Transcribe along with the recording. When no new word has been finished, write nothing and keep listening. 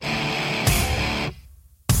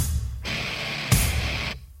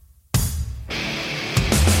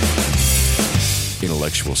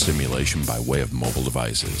Intellectual stimulation by way of mobile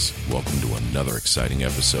devices. Welcome to another exciting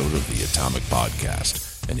episode of the Atomic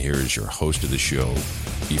Podcast. And here is your host of the show,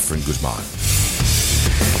 Efren Guzman.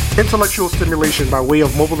 Intellectual stimulation by way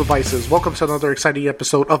of mobile devices. Welcome to another exciting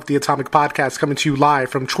episode of the Atomic Podcast, coming to you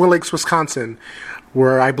live from Twin Lakes, Wisconsin,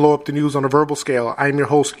 where I blow up the news on a verbal scale. I'm your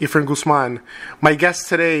host, Efren Guzman. My guest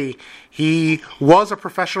today, he was a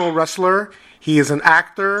professional wrestler, he is an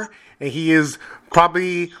actor, and he is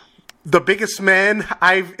probably the biggest man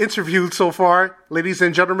I've interviewed so far. Ladies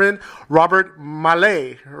and gentlemen, Robert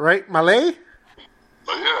Maillet, right? Maillet?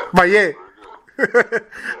 Maillet.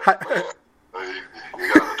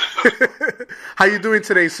 How you doing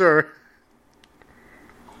today, sir?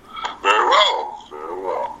 Very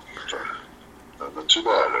well. Not too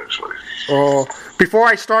bad, actually. Before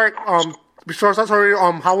I start, how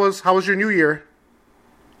was your New Year?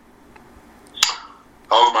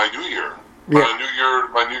 How was my New Year? Yeah.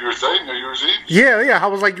 My New Year's Day, New Year's Eve? Yeah. How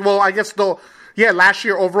was last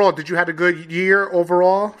year overall, did you have a good year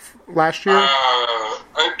overall last year?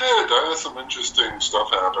 I did. I had some interesting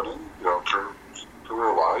stuff happening,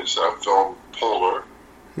 career-wise. I filmed Polar.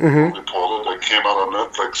 Movie Polar that came out on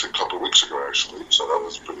Netflix a couple of weeks ago, actually, so that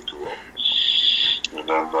was pretty cool. And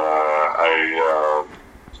then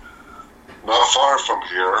not far from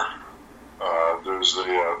here, there's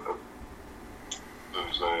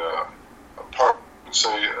a park,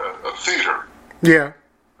 say a theater. Yeah.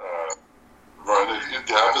 Right.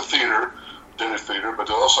 They have a dinner theater, but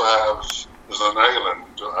they also have, there's an island.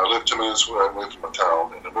 I live 2 minutes away from a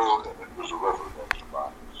town in the middle, and there's a river going by.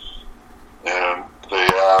 And they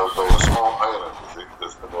have a small island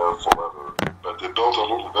that's been there forever, but they built a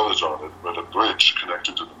little village on it with a bridge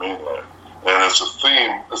connected to the mainland. And it's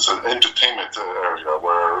an entertainment area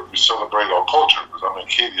where we celebrate our culture, because I'm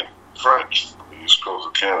Acadian French, from the east coast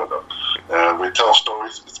of Canada. And we tell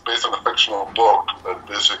stories. It's based on a fictional book that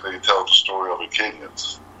basically tells the story of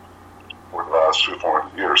Acadians for the last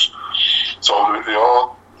 300-400 years. So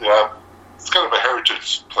it's kind of a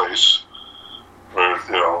heritage place where,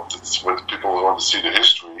 it's where people want to see the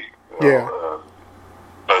history.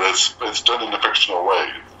 But it's done in a fictional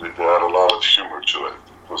way. They add a lot of humor to it.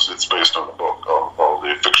 It's based on the book, of all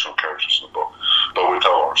the fictional characters in the book. But we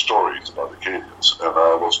tell our stories about Acadians. And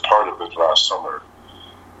I was part of it last summer,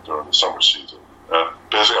 during the summer season. And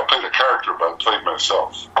basically, I played a character, but I played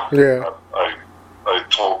myself. Yeah. I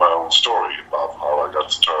told my own story about how I got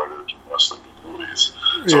started in wrestling movies.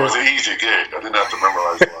 So it was an easy gig. I didn't have to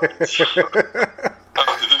memorize lines. It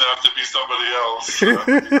didn't have to be somebody else.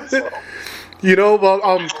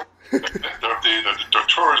 The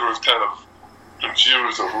tours was kind of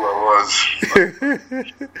confused of who I was.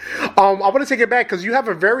 I want to take it back because you have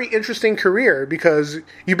a very interesting career, because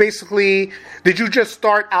you basically, did you just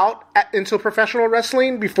start out into professional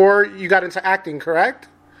wrestling before you got into acting, correct?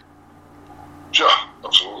 Yeah,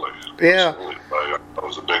 absolutely. Yeah. Absolutely. I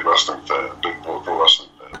was a big wrestling fan, big pro wrestling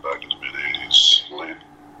fan back in the mid-'80s,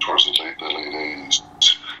 towards the late 80s.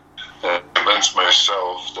 And I convinced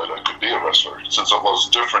myself that I could be a wrestler, since I was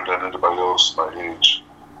different than anybody else my age.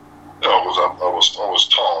 I was always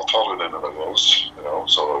taller than anybody else,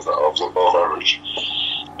 so I was above average.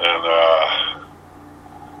 And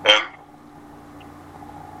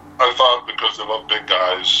I thought, because they love big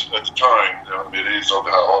guys at the time, in the mid-80s, they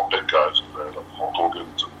had all big guys in there, like Hulk Hogan,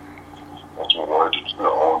 Ultimate Warrior,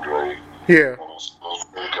 Andre, those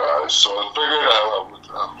big guys. So I figured,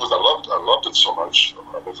 I loved it so much. I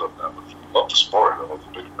loved the sport. I was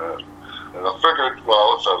a big fan. And I figured,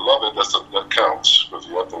 well, if I love it, that counts, because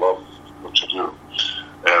you have to love what you do.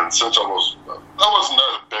 And since I was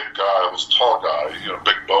not a big guy, I was a tall guy,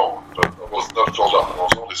 big bone, but I was not filled up. I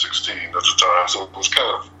was only 16 at the time, so it was kind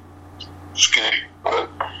of skinny. But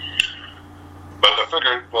I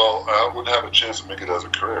figured, well, I would have a chance to make it as a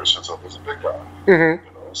career since I was a big guy. Mm-hmm.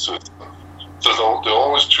 So they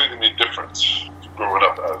always treated me different growing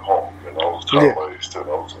up at home, So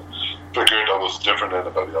figured I was different than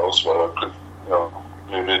anybody else, but I could,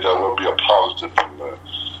 maybe that would be a positive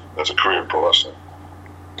as a career in pro wrestling.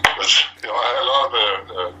 But, I had a lot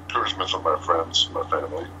of encouragement from my friends, my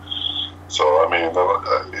family. So,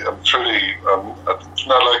 it's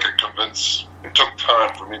not like it took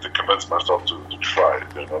time for me to convince myself to try it.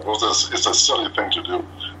 It's a silly thing to do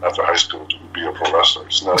after high school to be a pro wrestler.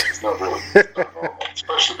 It's not really normal,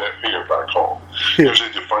 especially here back home. Yeah.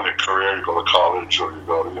 Usually you find a career, you go to college, or you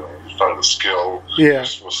go, you find a skill,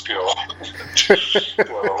 useful skill.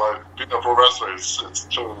 Being a pro wrestler, it's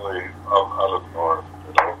totally out of the norm.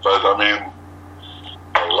 But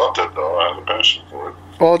I loved it though. I had a passion for it.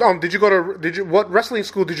 Well, what wrestling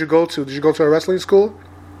school did you go to? Did you go to a wrestling school?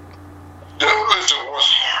 There was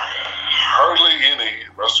hardly any.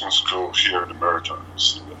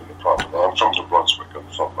 province. I'm from New Brunswick. I'm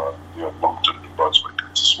from near Moncton, New Brunswick.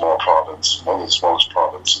 It's a small province, one of the smallest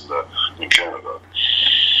provinces in Canada.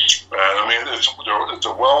 And I mean, it's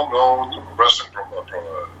a well-known wrestling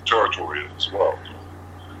territory as well.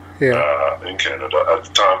 Yeah. In Canada at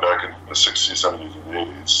the time, back in the 60s, 70s, and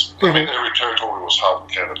 80s. I mean, every territory was hot in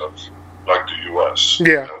Canada, like the U.S.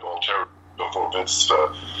 Yeah. And all territory before Vince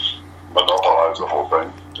monopolized the whole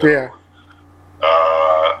thing. Yeah.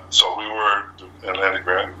 So we were in Atlantic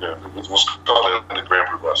Grand. It was called Atlantic Grand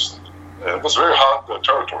Prix Wrestling, and it was very hot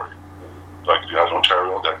territory. Like you had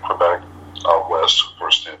Ontario, then Quebec, out west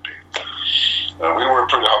for Stampede. And we were a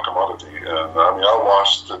pretty hot commodity. And I mean, I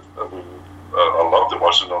watched it. I loved it,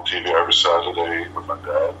 watching it on TV every Saturday with my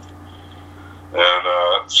dad.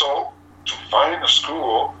 And so to find a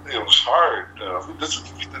school, it was hard. This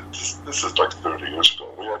is like 30 years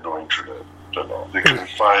ago. We had no internet. You know, you couldn't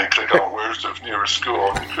click on where's the nearest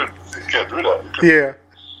school. You can't do that. Yeah.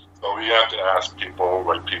 So we had to ask people,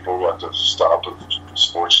 right people. We had to stop at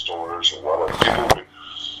sports stores or whatever. People,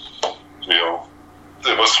 you know,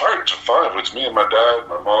 it was hard to find. It was me and my dad,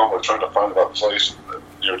 my mom were trying to find a place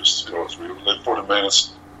near the, we lived 40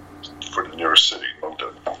 minutes for the nearest city,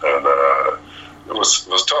 Moncton, and it was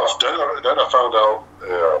tough. Then I found out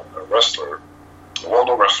a wrestler, a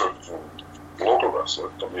well-known wrestler, a local wrestler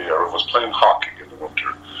from the area, was playing hockey in the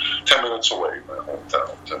winter, 10 minutes away, my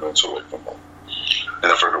hometown, 10 minutes away from home.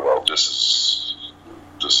 And I figured, well, this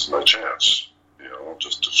is my chance, you know,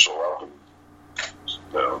 just to show up and,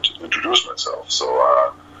 you know, to introduce myself. So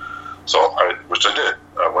which I did.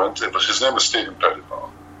 I went. His name is Stephen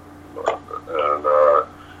Petitbon, and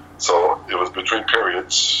so it was between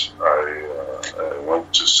periods. I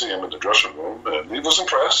went to see him in the dressing room, and he was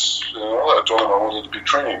impressed. You know, I told him I wanted to be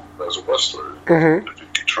trained as a wrestler. If he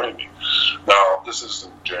could train me. Now this is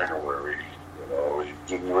in January. You know, he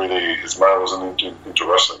didn't really. His mind wasn't into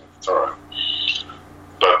wrestling at the time.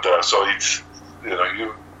 But so he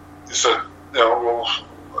said, you know, well.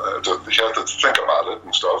 You have to think about it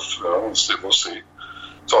and stuff, you know, and we'll see.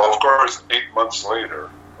 So, of course, 8 months later,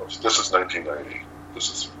 this is 1990,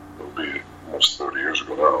 it'll be almost 30 years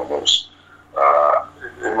ago now, almost.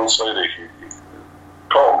 8 months later, he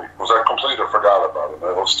called me, because I completely forgot about it.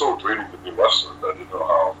 I was still dreaming to be a wrestler. I didn't know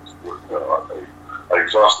how it would work. You know, I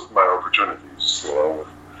exhausted my opportunities. You know,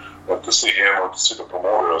 went to see him, went to see the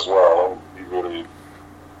promoter as well, and he really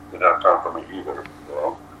didn't have time for me either, you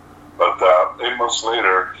know. But 8 months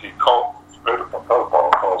later, he called,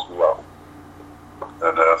 Petitbon calls me up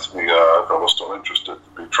and asked me if I was still interested to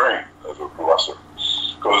be trained as a pro wrestler.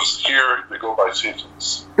 Because here, they go by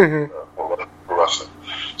seasons for wrestling.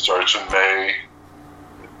 Starts in May,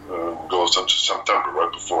 goes into September,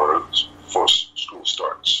 right before school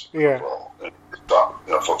starts. Yeah. Well, and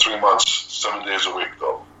for 3 months, 7 days a week,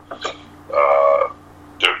 though.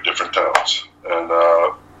 Different towns. And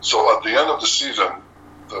so at the end of the season,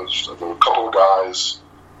 there were a couple of guys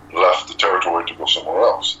left the territory to go somewhere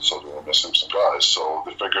else, so they were missing some guys. So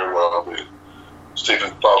they figured, well,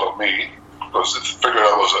 Stephen thought of me because they figured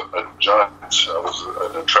I was a giant, I was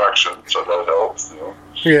an attraction, so that helped, you know.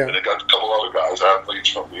 Yeah. And they got a couple other guys,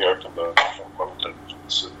 athletes from the area, from Moncton, from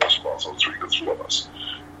the city as well. So three of us,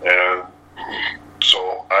 and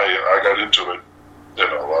so I got into it. You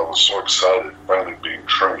know, I was so excited finally being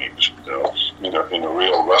trained, you know, in a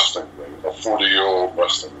real wrestling ring, a 40-year-old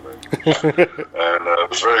wrestling ring. And it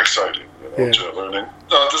was very exciting, you know, to learning.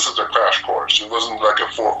 No, this is a crash course. It wasn't like a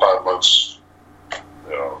 4 or 5 months,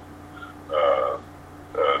 you know,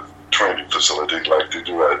 training facility like they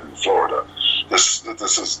do in Florida. This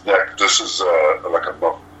is like a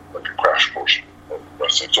month, like a crash course of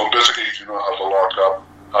wrestling. So basically, you know how to lock up,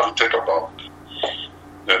 how to take a bump,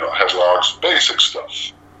 you know, headlocks, basic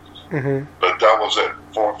stuff. But that was it.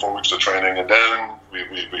 4 weeks of training, and then we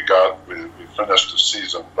finished the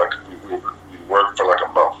season. Like we worked for like a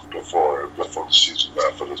month before the season,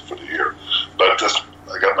 for the year. But I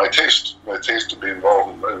got my taste to be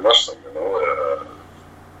involved in wrestling. You know,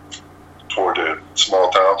 toward the small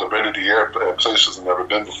towns. I've been to the air places I've never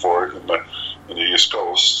been before in the East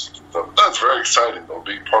Coast. So that's very exciting, though,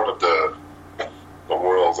 being part of the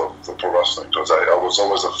world of the pro wrestling, because I was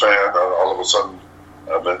always a fan, and all of a sudden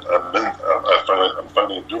I'm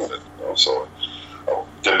finally doing it. You know? So I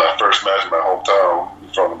did my first match in my hometown in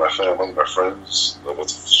front of my family, my friends. I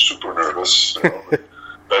was super nervous, you know, but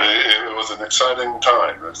it was an exciting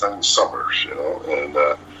time, an exciting summer, you know, and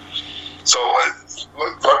so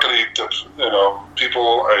luckily, you know,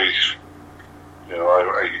 people, I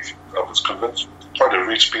was convinced, trying to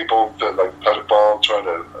reach people that like Petitbon, trying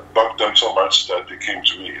to bug them so much that they came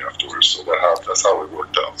to me afterwards. So that's how it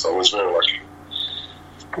worked out. So I was very lucky.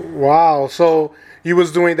 Wow. So you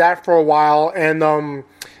was doing that for a while, and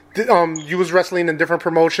you was wrestling in different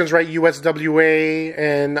promotions, right? USWA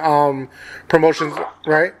and promotions,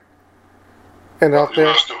 right? And out there.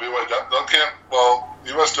 USWA,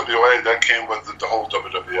 USWA, that came with the whole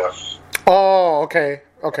WWF. Oh, okay.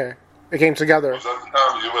 It came together. Because at the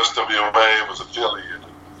time, USWA was affiliated.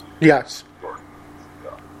 Yes. Yeah.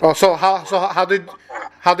 Oh, so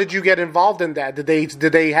how did you get involved in that? Did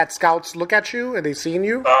they had scouts look at you and they seen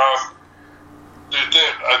you? They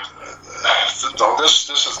did. This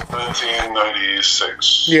is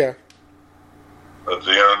 1996. Yeah. At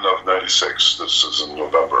the end of '96, this is in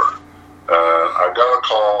November. I got a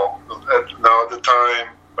call. Now, at the time,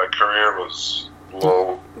 my career was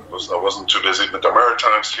low. I wasn't too busy. But the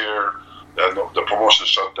Maritimes here, the promotion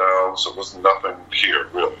shut down, so it was nothing here,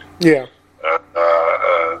 really. Yeah.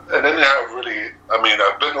 And then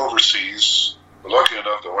I've been overseas. Lucky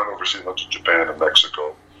enough, I went overseas, went to Japan and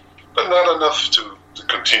Mexico. But not enough to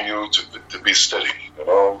continue to be steady,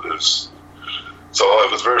 So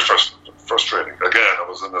it was very frustrating. Again, I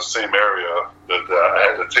was in the same area that I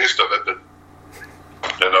had a taste of it, but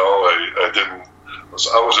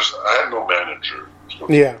I had no manager.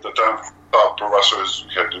 Yeah. At the time, pro wrestlers,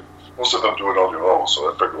 most of them do it on their own, so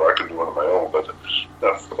I figured I could do it on my own, but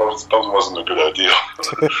that wasn't a good idea.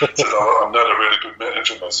 So I'm not a really good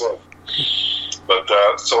manager myself. But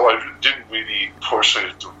so I didn't really push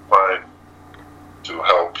it to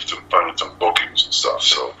help find some bookings and stuff.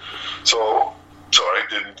 So I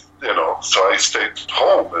didn't, so I stayed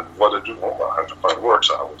home, and what I do home, I had to find work.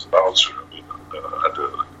 So I was a bouncer. I had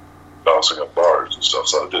to bouncing at bars and stuff.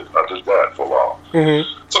 So I did that for a while. Mm-hmm.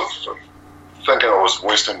 So thinking I was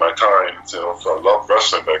wasting my time. So I loved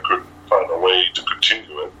wrestling, but I couldn't find a way to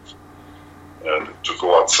continue it and to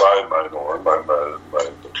go outside my norm,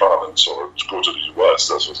 the province, or to go to the U.S.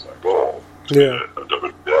 That was my goal. Yeah.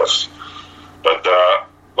 WWF. But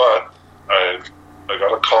I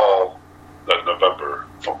got a call that November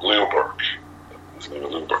from Leo Burke. His name is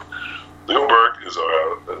Leo Burke. Leo Burke is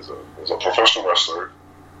a professional wrestler.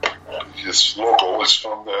 He's local. He's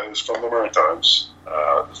from the Maritimes.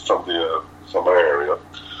 From my area.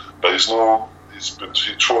 But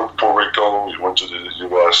he toured Puerto Rico. He went to the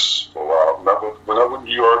U.S. for a while. When I went to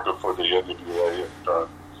New York before the NWA and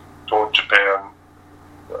toured Japan,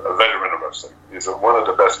 a veteran of wrestling. He's one of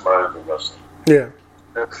the best minds in wrestling. Yeah.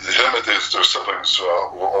 And him and their siblings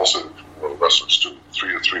were also wrestlers too.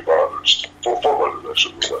 Four brothers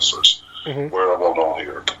actually were wrestlers. Mm-hmm. We're well known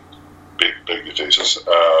here, big faces.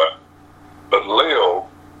 But Leo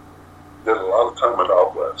did a lot of time in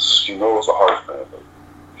out west. He knows the Hart family.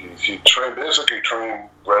 He trained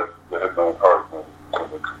Brett the Headman Hart when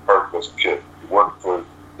Hart was a kid. He worked for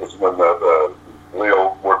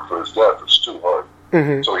Leo worked for his dad for Stu Hart.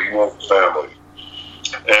 Mm-hmm. So he knows the family.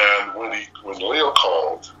 And when Leo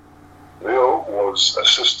called, Leo was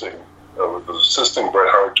assisting Bret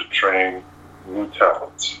Hart to train new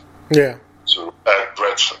talent. Yeah. So at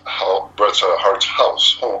Bret Hart's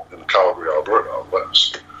home in Calgary, Alberta, out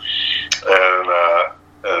west.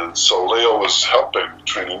 And so Leo was helping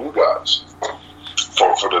training new guys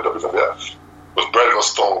for the WWF. But Bret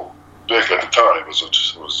was still big at the time.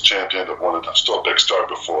 Was champion of one of them, still a big star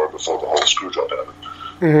before the whole screw job happened.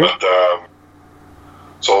 Mm-hmm. But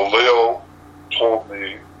so Leo told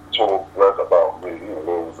Bret about me.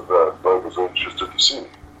 Bret was interested to see me.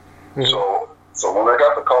 Mm-hmm. So when I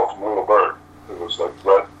got the call from Leo Burke, it was like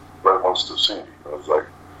Bret wants to see me. I was like,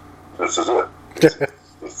 this is it.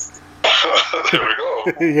 There we go.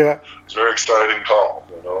 Yeah. It's a very exciting call.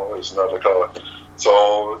 It's another call.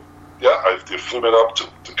 So yeah, they flew me up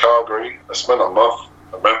to Calgary. I spent a month.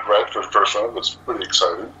 I met Bret for the first time. It was pretty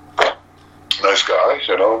exciting. Nice guy,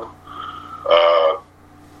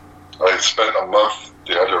 I spent a month.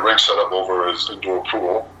 They had a ring set up over his indoor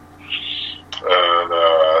pool. And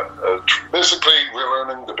basically, we're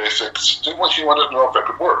learning the basics. What he wanted to know if I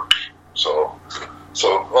could work. So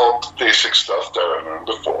all the basic stuff that I learned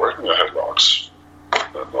before, headlocks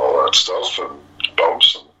and all that stuff, and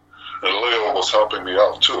bumps. And Leo was helping me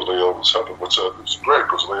out too. Leo was helping. It's great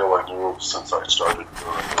because Leo I knew since I started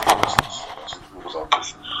the business. He was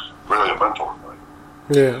really a mentor of mine.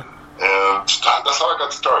 Yeah. And that's how I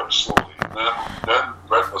got started slowly. And then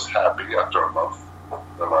Bret was happy after a month of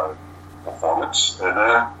my performance, and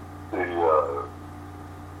then he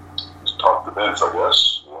talked to Vince, I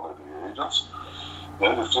guess, one of the agents.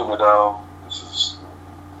 Then they flew me down. This is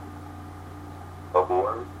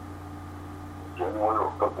January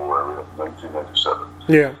or February of 1997.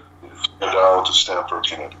 Yeah. They flew me down to Stamford,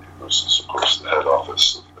 Connecticut, which is, of course, the head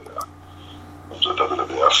office of the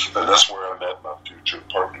WWF, and that's where I met my future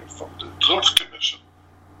partner from the Truth Commission.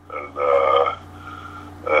 And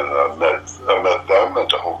And I met them at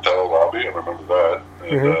the hotel lobby. I remember that.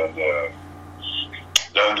 And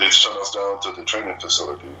then they sent us down to the training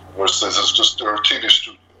facility, which this is just their TV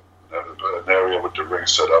studio. They have an area with the ring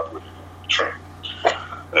set up where you can train.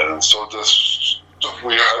 And so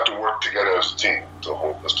we had to work together as a team.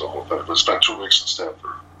 That's the whole thing. We spent 2 weeks in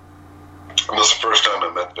Stanford. And that's the first time I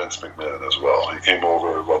met Vince McMahon as well. He came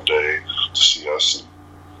over one day to see us. And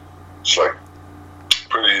it's like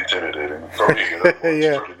pretty intimidating for me. I was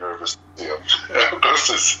pretty nervous to see him.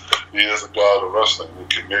 Because he is a god of wrestling. He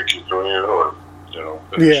can make your career or,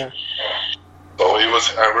 finish. Yeah. So he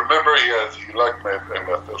was. I remember he liked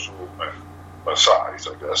my size,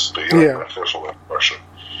 I guess, but he liked my facial expression.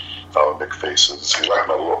 How I make faces. He liked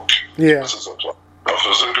my look. Yeah. This is a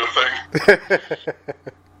good thing.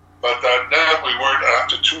 But then we weren't,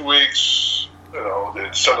 after 2 weeks,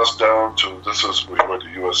 they sent us down to, where the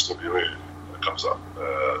USWA comes up.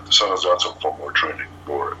 They sent us down for more training,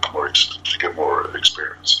 to get more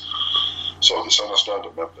experience. So they sent us down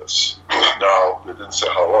to Memphis. Now, they didn't say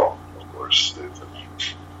how long, of course.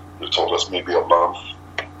 They told us maybe a month,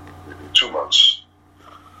 maybe 2 months.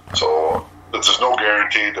 So there's no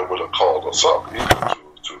guarantee they would have called us up either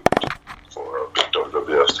for a big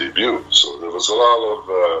WWF debut. So there was a lot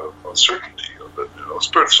of uncertainty of it,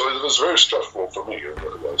 So it was very stressful for me. It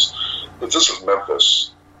really was. But this is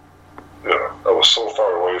Memphis. I was so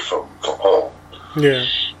far away from home. Yeah.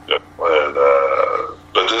 And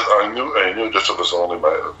but I knew this was only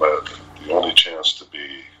the only chance to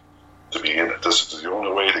be in it. This is the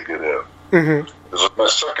only way to get in. Mm-hmm. This was my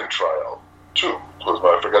second tryout too. Because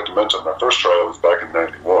I forgot to mention my first tryout was back in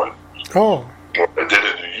 '91. Oh. I did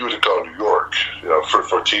it in Utica, New York,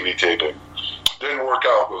 for TV taping. Didn't work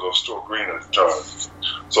out because I was still green at the time.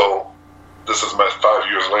 So this is my 5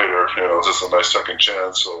 years later. This is my second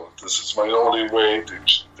chance. So this is my only way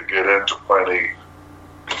to get in, to finally,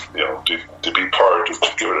 to be part of,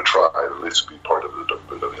 to give it a try, at least to be part of the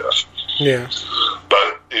WWF. Yeah.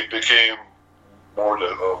 But it became more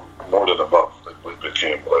than a month. It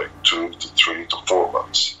became like 2 to 3 to 4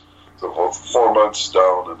 months. So for 4 months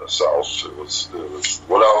down in the South, it was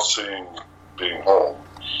without being home.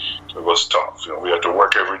 It was tough. We had to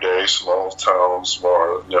work every day, small towns,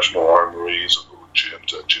 small national armories,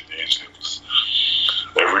 gyms, gymnasiums,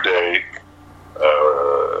 every day.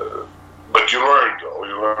 But you learned, though.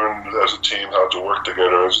 You learned as a team how to work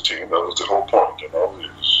together as a team. That was the whole point,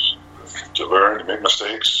 to learn, to make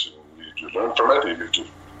mistakes. You learn from it.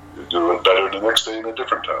 You do it better the next day in a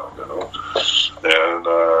different town, And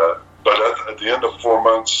but at the end of 4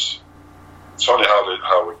 months, it's funny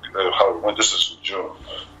how it went. This is in June,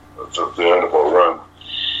 at the end of our run.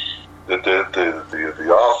 The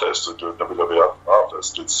office, the WWF office,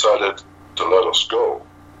 decided to let us go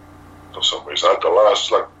for some reason. At the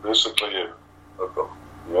last, basically, at the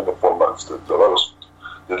end of 4 months, they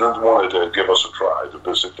didn't want to give us a try. They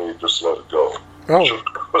basically just let it go. Oh.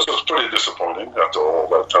 Which was pretty disappointing after all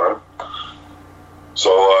that time. So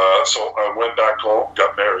I went back home,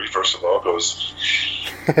 got married, first of all, because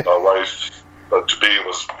my wife, to-be,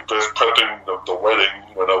 was prepping the wedding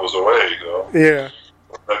when I was away, Yeah.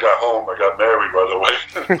 When I got home, I got married right away.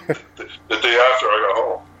 The day after I got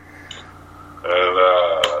home.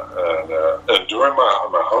 And during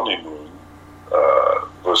my honeymoon,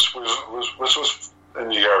 which was in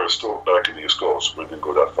the area, still back in the East Coast, we didn't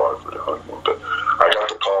go that far for the honeymoon, but I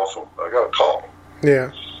got a call.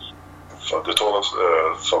 Yeah. So they told us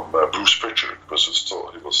from Bruce Pritchard, because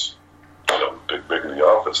he was big in the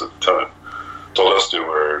office at the time. Told us they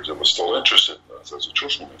were still interested in us as a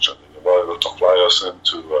truth mention. They wanted to fly us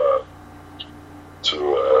into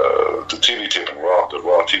the TV taping, the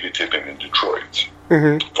Raw TV taping in Detroit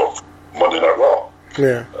for Monday Night Raw.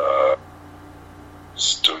 Yeah.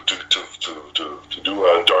 To do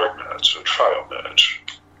a dark match, a trial match.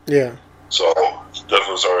 Yeah. So that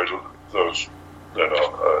was our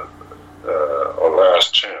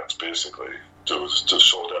last chance, basically, to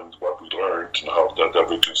show them what we learned and how that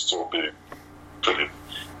we can still be pretty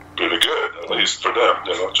good, at least for them,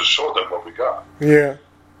 to show them what we got. Yeah.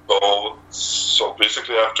 So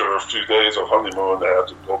basically, after a few days of honeymoon, I had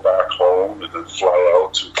to go back home and then fly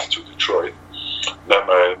out to Detroit. Then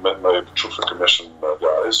I met my Truth and Commission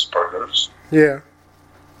guys, partners. Yeah.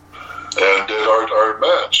 And did our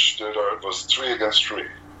match. It was 3 against 3.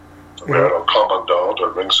 We had our commandant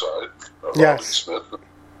at ringside, Robin Smith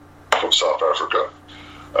from South Africa.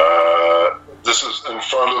 This is in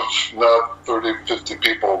front of not 30, 50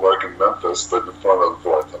 people like in Memphis, but in front of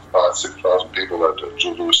 5,000, 6,000 people at the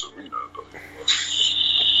Joe Louis Arena.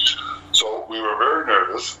 So we were very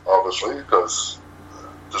nervous, obviously, because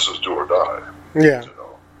this was do or die. Yeah.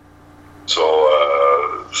 So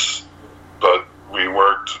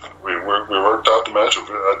we worked out the match.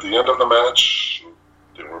 At the end of the match,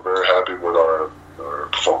 they were very happy with our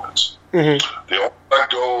performance. Mm-hmm. They only let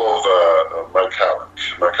go of Mike Halleck.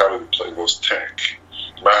 Mike Halleck played was Tank.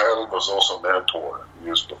 Mike Halleck was also Mentor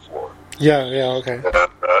years before. Yeah, okay. And they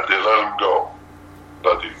let him go,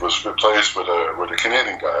 but he was replaced with a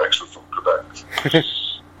Canadian guy, actually from Quebec.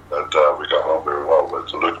 That we got on very well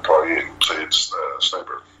with, Luc Poirier, who played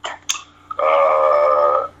Sniper.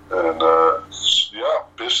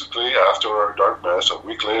 Basically, after our dark match, a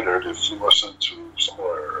week later, they flew us into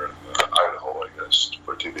somewhere in Idaho, I guess,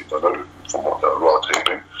 for TV, from raw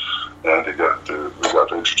taping, and we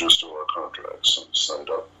got introduced to our contracts and signed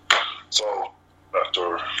up. So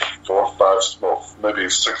after 4 or 5, maybe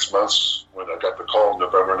 6 months, when I got the call in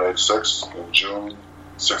November '96, in June,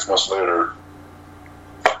 6 months later,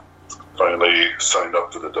 finally signed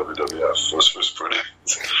up to the WWF. Which was pretty.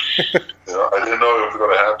 I didn't know it was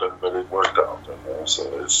going to happen, but it worked out. So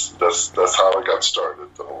that's how I got started.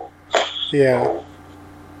 So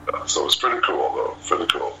it's pretty cool, though. Pretty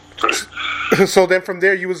cool. So then from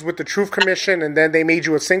there, you was with the Truth Commission, and then they made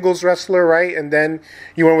you a singles wrestler, right? And then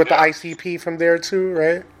you went with the ICP from there too,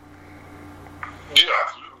 right?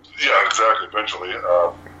 Yeah, exactly. Eventually.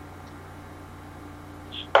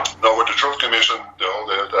 No, with the Truth Commission,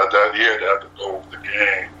 that year they had the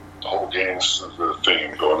whole gang's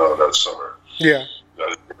theme going on that summer. Yeah.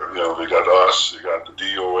 They got us, you got the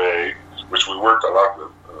DOA, which we worked a lot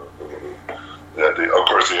with. Of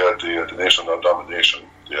course, they had the Nation of Domination.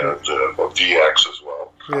 They had DX as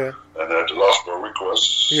well. Yeah. And then the Los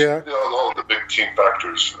Boricuas. Yeah. All the big team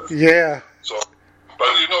factors. Yeah. So, but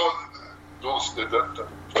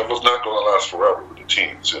that was not going to last forever with the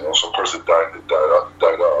teams, So of course it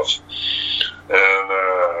died off, and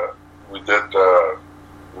we did.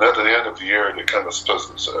 And at the end of the year, they kind of split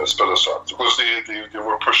us up because they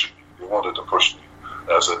were pushing me. They wanted to push me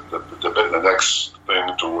as the next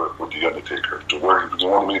thing to work with the Undertaker. They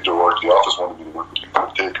wanted me to work. The office wanted me to work with the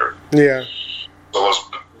Undertaker. Yeah. So I was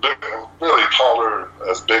really taller,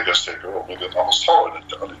 as big as Taker, or maybe almost taller than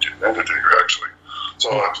the Undertaker actually. So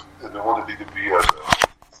they wanted me to be as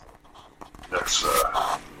next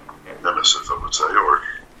nemesis, I would say, or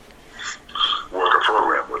work a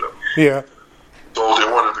program with him. Yeah. So they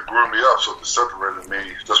wanted to groom me up, so they separated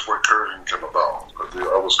me. That's where Kurgan came about.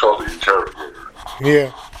 I was called the Interrogator.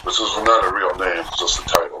 Yeah. Which was not a real name, just a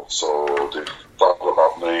title. So they thought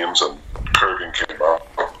about names, and Kurgan came out.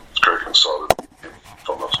 Kurgan solid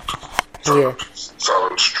from a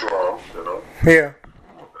solid strong, Yeah.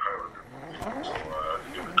 So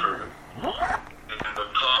give it Kurgan. And the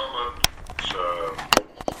comment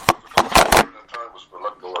at the time was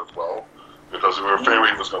reluctant to work well, because we were afraid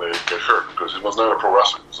he was going to get hurt, because he was not a pro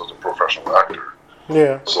wrestler, he was a professional actor.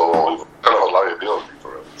 Yeah. So he was kind of a liability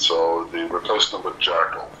for him. So they replaced him with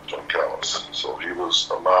Jackal, John Callis. So he was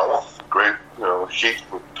a mouth, great, heat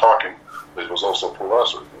with talking, but he was also a pro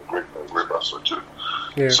wrestler, great wrestler too.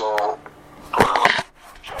 Yeah. So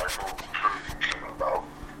Jackal came about.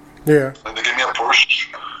 Yeah. And they gave me a push,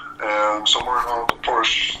 and somewhere along the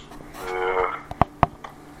push,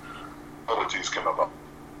 oddities came about.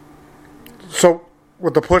 So,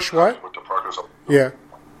 with the push, what? With the Parkers. Yeah.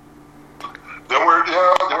 They weren't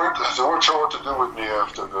sure what to do with me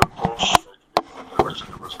after the push. The direction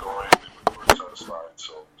it was going, they weren't satisfied.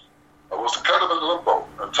 So I was kind of in limbo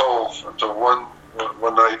until one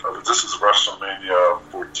night. This is WrestleMania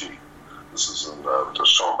 14. This is in the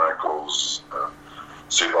Shawn Michaels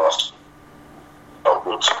St. Austin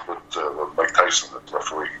with Mike Tyson, the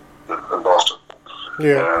referee in Boston.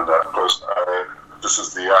 Yeah. And of course, this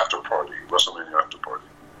is the after party, WrestleMania after party.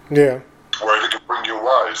 Yeah. Where they can bring you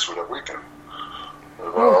wives for that weekend.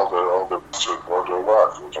 All the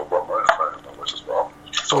wives. We'll talk about my knowledge as well.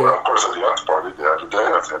 So, of course, at the after party, they had a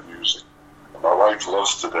dance, they had music. And my wife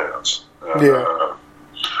loves to dance. And, and I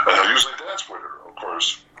usually dance with her, of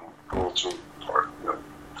course. Go to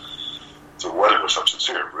wedding receptions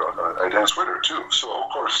here. I dance with her, too. So, of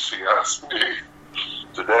course, she asked me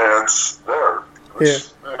to dance there.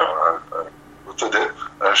 Which,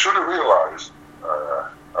 I should have realized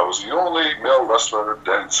I was the only male wrestler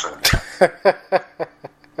dancing.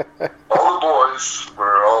 All the boys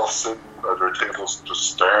were all sitting at their tables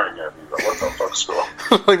just staring at me. Like, what the fuck's going on?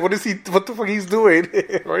 Like, what the fuck he's doing?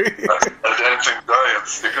 Right? A dancing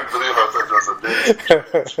dance. They couldn't believe I thought there was a dancing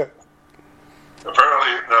dance.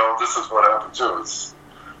 Apparently, now, this is what happened too.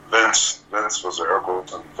 Vince was there, and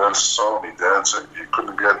Vince saw me dancing. He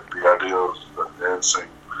couldn't get the idea of dancing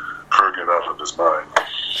Kurgan out of his mind.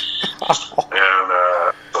 And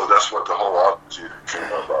so that's what the whole oddity came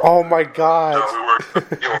about. Oh my God. We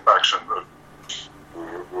were heel faction. We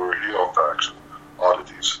were heel faction.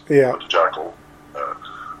 Oddities. Yeah. with the Jackal.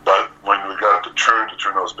 But when we got to turn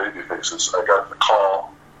those baby faces, I got the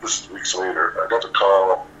call. This is weeks later. I got the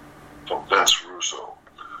call from Vince Russo.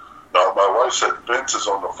 Now my wife said Vince is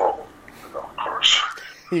on the phone. And of course,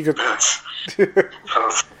 Vince.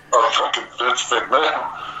 I'm fucking Vince McMahon.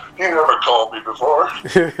 He never called me before. I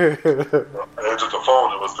answered the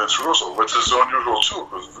phone. It was Vince Russo, which is unusual too,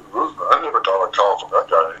 because I never got a call from that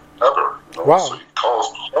guy ever. Wow. So he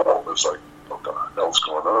calls me home. It's like, what the hell's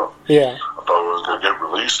going on? Yeah. I thought it was going to get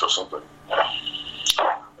released or something.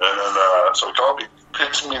 And then, so he called me,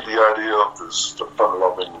 pitched me the idea of the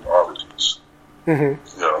fun-loving oddities. Mm-hmm.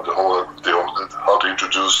 The whole how to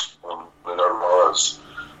introduce when I was.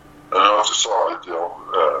 I don't know if you saw it,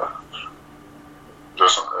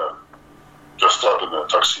 dressed up in a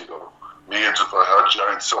tuxedo. Me and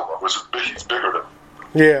Giant Silva, which is big. He's bigger than.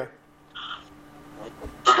 Yeah.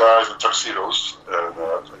 Two guys in tuxedos and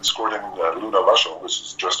escorting Luna Lasho, which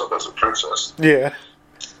is dressed up as a princess. Yeah.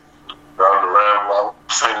 Down the ramp while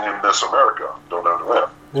singing Miss America, down the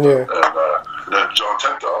ramp. Yeah. And then John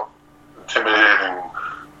Tenta, intimidating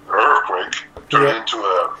earthquake, turned into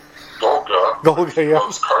a Golga. Golga, yeah.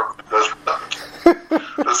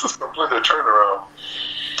 This is completely a turnaround.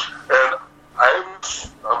 And I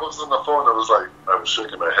was on the phone. I was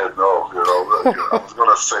shaking my head no. I was going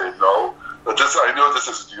to say no, but I knew this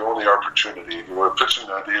is the only opportunity. You were pitching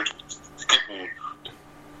the idea to keep me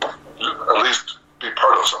at least be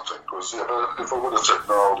part of something. Because if I would have said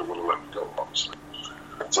no, they would have let me go. Obviously.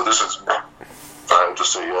 So this is. I had to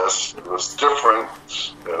say yes. It was different.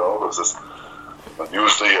 It was this.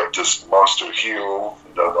 Usually I'm this monster heel,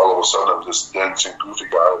 and then all of a sudden I'm this dancing goofy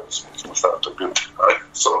guy. It must have a good time.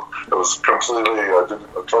 So it was completely. I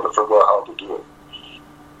tried to figure out how to do it,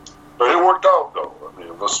 but it worked out though. I mean,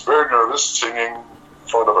 I was very nervous singing in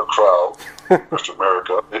front of a crowd, Mr.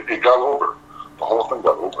 America. It got over. The whole thing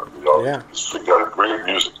got over. We got great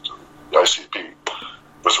music to the ICP,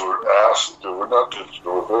 but we were asked. They were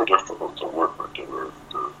very difficult to work with. They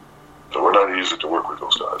were not easy to work with,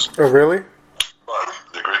 those guys. Oh, really?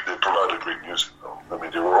 They provided great music, though. I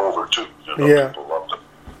mean, they were over, too. Yeah. People loved it.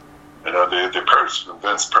 And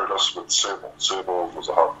Vince paired us with Sable. Sable was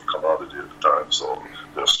a hot commodity at the time, so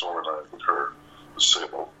the storyline with her was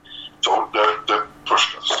Sable. So they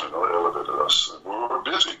pushed us, elevated us. And we were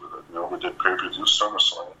busy with it. We did pay-per-view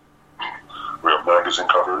SummerSlam. We have magazine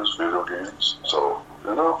covers, video games. So, we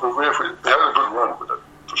had a good run with it,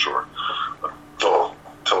 for sure.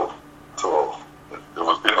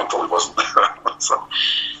 Until it wasn't there. So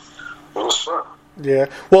it was fun. Yeah.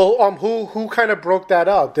 Well, who kind of broke that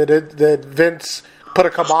up? Did Vince put a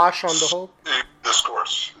kibosh on the whole? This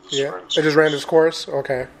course. It just ran this course.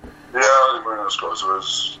 Okay. Yeah, it ran this course. It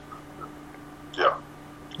was. Yeah.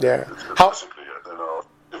 Yeah. Basically,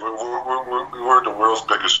 we were the world's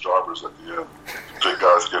biggest jobbers at the end. Big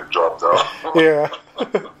guys getting dropped out. Yeah. They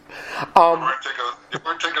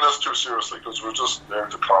weren't taking us too seriously because we were just there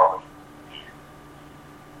to comedy.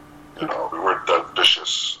 We weren't that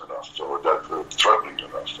vicious enough, or that threatening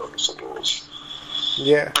enough, I suppose.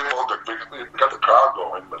 Yeah. We got the crowd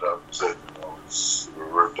going, but that was it. We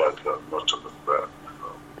weren't that much of a threat.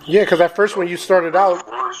 Yeah, because at first when you started out...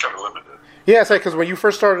 We were kind of limited. Yeah, it's like, because when you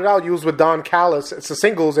first started out, you was with Don Callis. It's the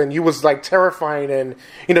singles, and you was, like, terrifying, and,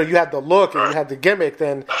 you had the look, and you had the gimmick.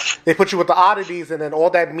 Then they put you with the oddities, and then all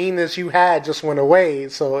that meanness you had just went away.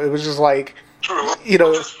 So it was just like... True. Which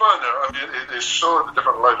is fun. I mean, it showed a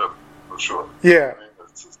different light of it. For sure. Yeah.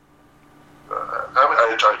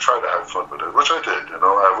 I tried to have fun with it, which I did.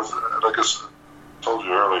 I was, like I told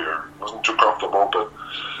you earlier, wasn't too comfortable, but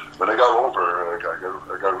when I got over, I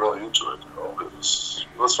got really into it. It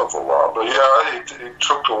was fun for a while. But yeah, it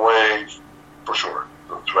took away, for sure,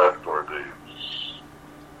 the threat or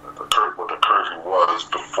what the curving was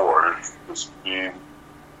before. This being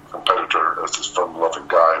competitor as this fun-loving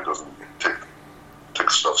guy who doesn't take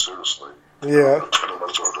stuff seriously. Yeah. Pretty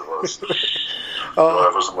much what it was. It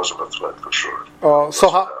wasn't much of a threat, for sure. So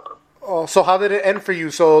how did it end for you?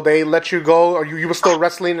 So they let you go, or you were still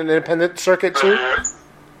wrestling in the independent circuit too?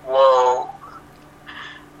 Well,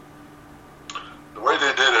 the way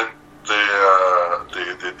they did it,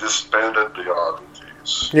 they disbanded the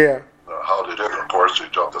oddities. Yeah. How they did it, of course, they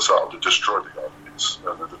dropped us out. They destroyed the oddities.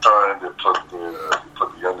 And at the time, they put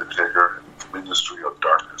the Undertaker in the Ministry of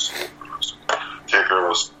Darkness. Taker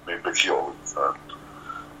was made big heel at the time.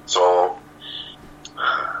 So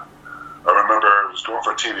I remember I was going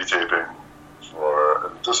for TV taping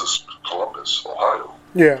and this is Columbus, Ohio.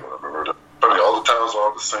 Yeah. So I remember all the towns are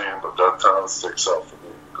all the same, but that town sticks out for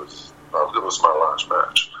me because it was my last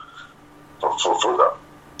match for that.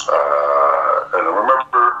 And I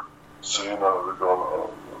remember seeing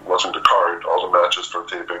watching the card, all the matches for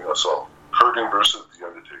taping. I saw Hogan versus The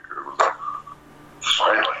Undertaker. It was like,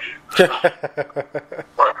 finally.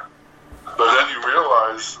 Right. But then you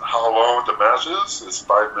realize how long the match is. It's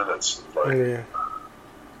 5 minutes. It's like,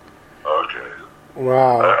 okay.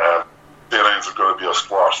 Wow. Feeling it's going to be a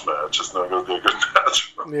squash match. It's not going to be a good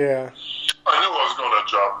match. Yeah. I knew I was going to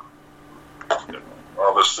jump.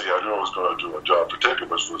 Obviously, I knew I was going to do a job for Taker,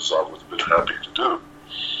 which was I was been happy to do.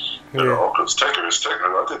 You know, because Taker is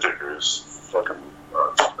Taker. Undertaker is fucking.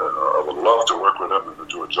 I would love to work with him and to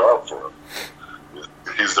do a job for him.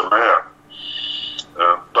 He's the man.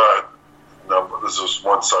 But no, this was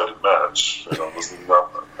one-sided match. You know, it was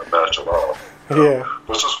not a match at all. Yeah.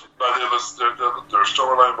 But it was their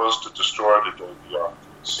storyline was to destroy the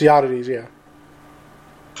oddities. The oddities, yeah.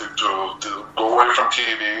 To go away from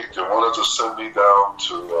TV. They wanted to send me down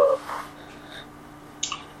to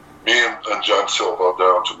me and John Silva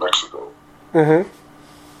down to Mexico. Mm-hmm.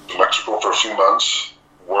 To Mexico for a few months,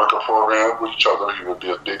 work a program with each other. He would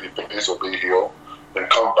be a baby face or be heel, then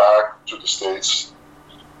come back to the States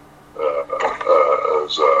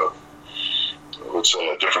as I would say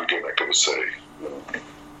a different gimmick. I would say, you know,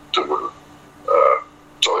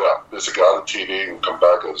 so yeah, basically out of TV and come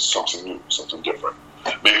back as something new, something different.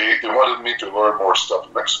 Maybe they wanted me to learn more stuff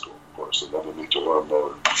in Mexico, of course. They wanted me to learn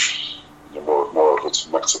more of its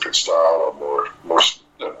Mexican style, or more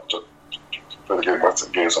you know, to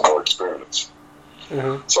gain some more experience.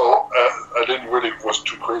 Mm-hmm. So I didn't really was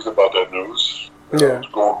too crazy about that news.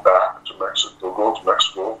 Going back to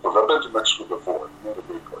Mexico, because I've been to Mexico before. Not a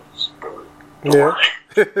great place, really.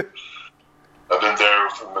 I've been there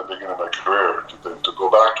from the beginning of my career. To go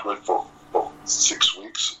back to it for 6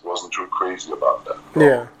 weeks, wasn't too crazy about that.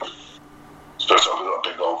 Yeah. Especially I've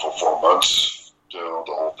been gone for 4 months, you know,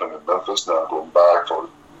 the whole thing in Memphis. Now I'm going back for a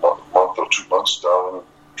month or 2 months down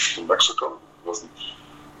to Mexico.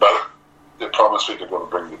 But they promised me they're going to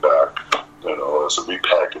bring me back, you know, as a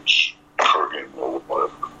repackaged Kurgan or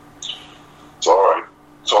whatever. So, all right.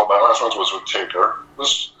 So my last one was with Taker.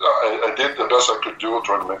 I did the best I could do,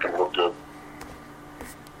 trying to make him look good.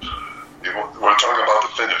 We're talking about the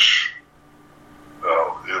finish. I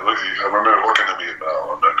remember looking at me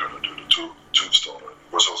now. I'm not going to do the tombstone.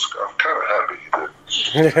 I'm kind of happy he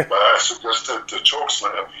did. But I suggested the choke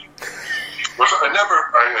slam. Which I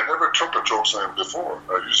never took a choke slam before.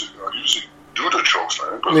 I usually do the choke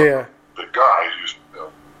slam because I'm the guy. You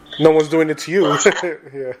know, no one's doing it to you.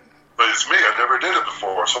 Yeah. But it's me. I never did it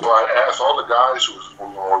before. So I asked all the guys who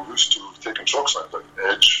are used to taking choke slams, like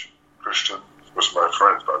Edge, Christian, which are my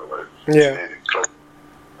friends, by the way. Yeah.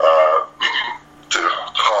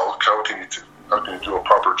 How can you do a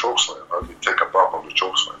proper choke slam? How do you take a bump on the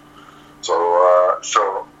choke slam?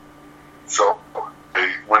 So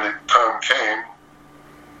when the time came,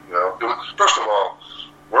 you know, it was, first of all,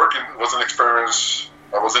 working was an experience.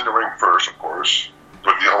 I was in the ring first, of course,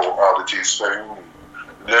 with the whole oddities thing.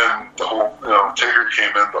 And then the whole, you know, Taker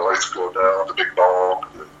came in, the lights go down, the big ball,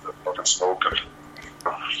 the fucking smoke. And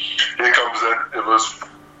he comes in. It was,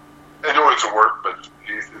 I know it's a work, but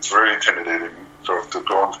it's very intimidating. So to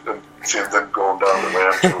go and see him then going down the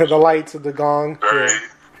ramp. The lights of the gong. Very,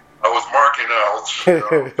 I was marking out, you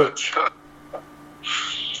know, but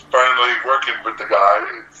finally working with the guy,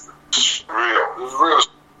 it's surreal. It was real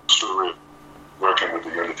surreal working with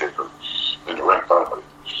the Undertaker in the ring finally.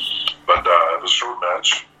 But it was a short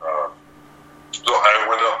match. So I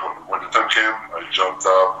went up when the time came. I jumped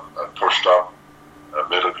up, I pushed up, I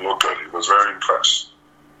made it look good. He was very impressed,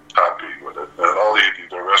 happy with it, and all the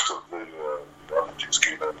rest of the other teams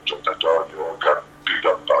came in and jumped that dog. They all got beat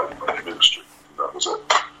up by the ministry. That was it.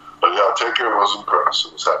 But yeah, Taker was impressed.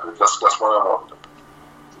 He was happy. That's what I wanted to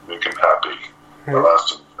make him happy. The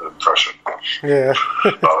last impression. Yeah.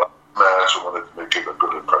 Match. I wanted to make it a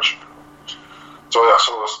good impression. So yeah,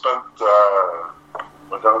 so I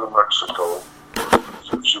went down to Mexico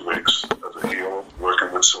for a few weeks as a heel,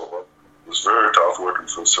 working with Silva. It was very tough working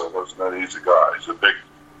for Silva. He's not an easy guy. He's a big,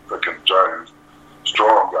 freaking giant,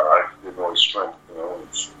 strong guy. You know his strength. You know,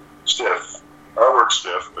 it's stiff. I work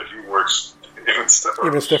stiff, but he works even stiffer.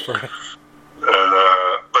 Even stiffer. And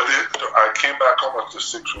I came back home after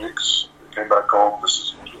 6 weeks. I came back home. This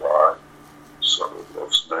is in July, so that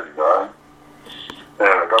was '99. And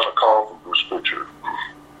I got a call from Bruce Pritchard.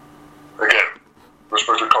 Again, Bruce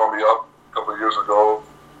Pritchard called me up a couple of years ago,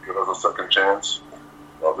 give us a second chance.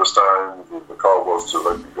 Well, this time the call was to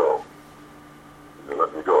let me go. And they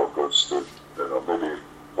let me go because maybe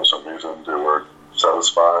for some reason they weren't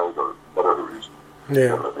satisfied or whatever reason. Yeah.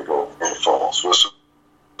 They let me go on the phone. So this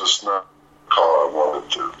is not a call I wanted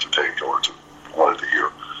to take or wanted to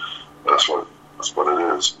hear. That's what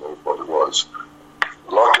it is. What it was.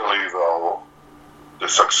 luckily, though, the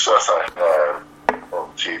success I had on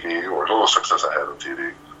TV, or the little success I had on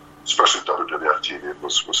TV, especially WWF TV,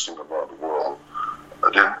 was seen around the world.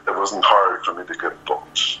 It wasn't hard for me to get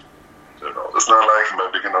booked. It's not like in the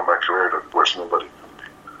beginning of my career that which nobody knew me.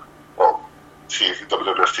 Well,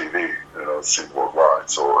 WWF TV, it seemed worldwide,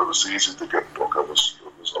 so it was easy to get booked. I was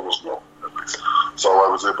known at least. So I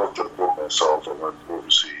was able to book myself. I went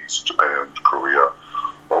overseas, Japan, Korea,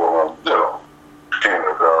 all around,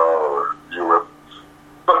 Canada or Europe.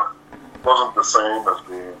 But it wasn't the same as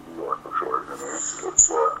being in New York, for sure. It's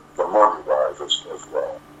the money wise as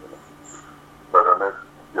well. But I mean,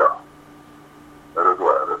 yeah, better go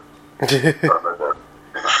at it.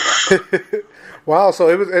 Wow, so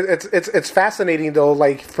it's fascinating though,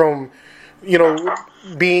 like from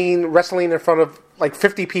being wrestling in front of like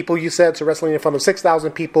 50 people, you said, to wrestling in front of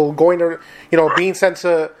 6,000 people, going to being sent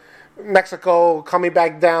to Mexico, coming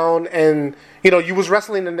back down, and you was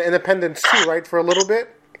wrestling in the Independence too, right, for a little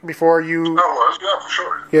bit before you. I was, yeah, for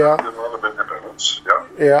sure. Yeah. I did a lot of Independence, yeah.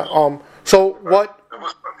 Yeah. So what?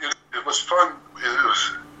 It was fun.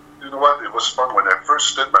 You know what? It was fun when I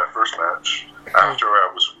first did my first match after I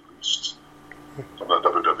was released from the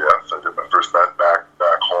WWF. I did my first match back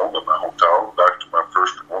home in my hometown, back to my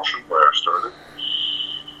first promotion where I started.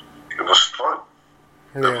 It was fun.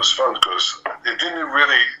 Yeah. It was fun because it didn't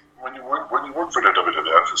really. When you work for the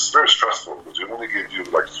WWF, it's very stressful because they only give you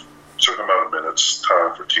like a certain amount of minutes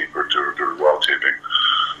time for raw taping.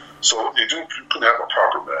 So you couldn't have a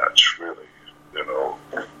proper match, really,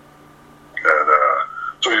 And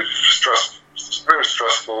so it's very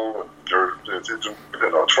stressful, and trying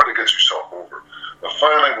to get yourself over. But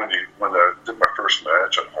finally, when I did my first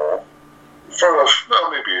match at home, in front of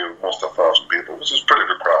maybe almost 1,000 people, which is a pretty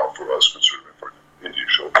good crowd for us, considering for an indie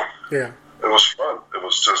show. Yeah. It was fun. It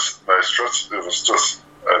was just my stress. It was just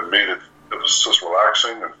it was just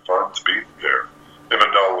relaxing and fun to be there,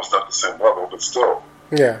 even though it was not the same level, but still.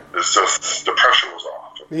 Yeah. It's just the pressure was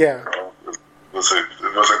off. Yeah. It was a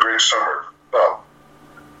great summer. Well,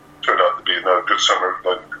 turned out to be not a good summer,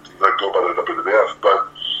 let go by the WWF, but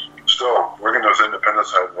still, working with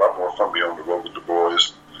Independence, I had a lot more fun being on the road with the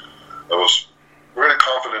boys. I was really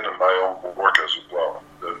confident in my own work as well,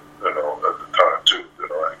 at the time, too.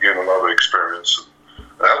 I gained a lot of experience,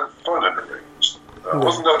 and I had fun in the ring. It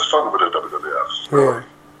wasn't that fun with the WWF. Really.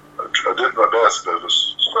 I did my best, but it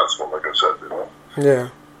was stressful, like I said, Yeah.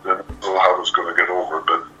 Didn't know how I was going to get over it,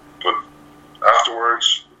 but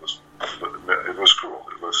afterwards, it was cool.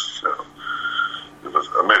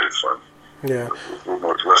 I made it fun. Yeah. It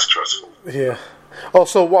was less stressful. Yeah. Oh,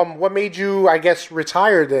 so what made you, I guess,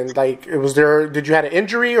 retire then? Like, did you have an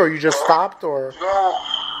injury, or you just stopped, or? No,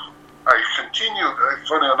 I continued.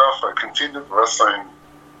 Funny enough, I continued wrestling.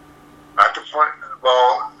 At the point,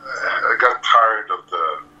 I got tired of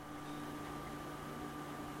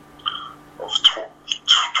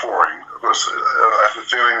touring. I had the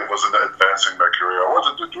feeling it wasn't advancing my career. I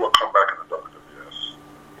wanted to do a comeback in the WWF,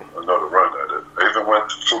 another run at it. I even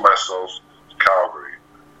flew myself to Calgary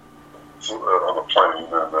on a plane,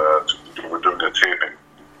 and we were doing a taping.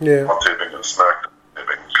 Yeah. One taping and Smack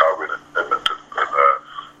taping in Calgary and Edmonton,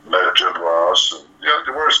 and met Jim Ross, and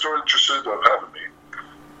they were still interested in having me,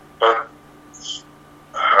 but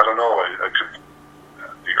I don't know.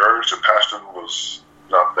 The urge, the passion was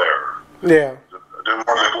not there. Yeah. I didn't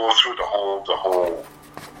want to go through the whole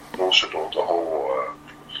bullshit,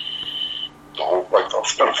 like I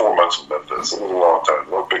spent 4 months in Memphis, a long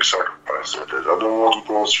time, a big sacrifice I did. I don't want to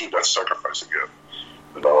go through that sacrifice again.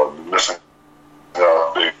 I'm missing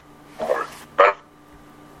big part.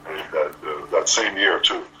 That same year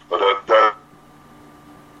too, but that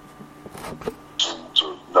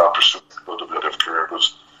to not pursue the WWF career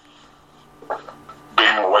was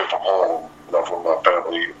being away from home, from my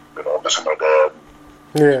family, missing my dad.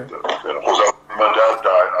 Yeah. My dad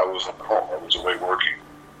died. I was at home. I was away working,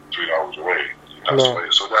 3 hours away. He passed away,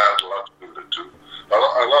 so that had a lot to do with it too.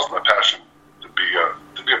 I lost my passion to be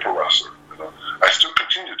a pro wrestler. I still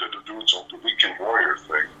continue to do the weekend warrior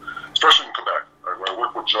thing, especially in Quebec. I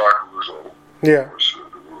work with Jacques Rougeau. Yeah.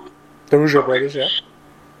 The Rougeau brothers, yeah.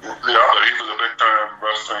 Yeah, he was a big time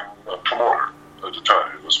wrestling promoter at the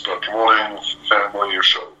time. He was promoting family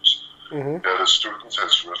shows. Mm-hmm. He had his students,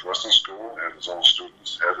 his wrestling school, he had his own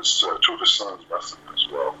students, he had his 2 of his sons wrestling as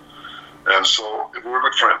well. And so we were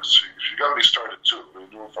good friends. He got me started too. We were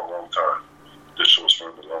doing it for a long time. Did shows for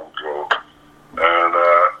him a long ago. And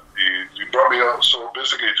he brought me out. So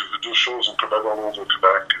basically, to do shows in Quebec, all over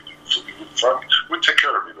Quebec. So we'd take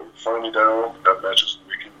care of me. They would fly me down, have matches on the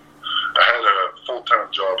weekend. I had a full-time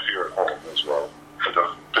job here at home as well. I had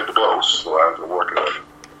to pay the bills, so I had to work at a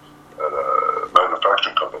manufacturing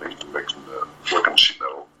company making working sheet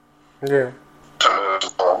metal. Yeah. 10 minutes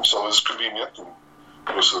at home, so it was convenient and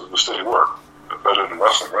it was steady work. Better than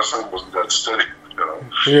wrestling. Wrestling wasn't that steady,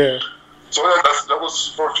 Yeah. So that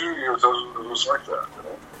was for a few years. It was like that,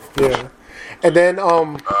 Yeah. And then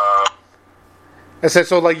I said,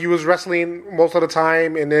 so like you was wrestling most of the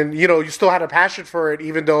time, and then you still had a passion for it,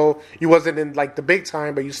 even though you wasn't in like the big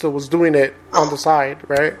time, but you still was doing it on the side,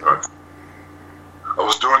 right? Right. I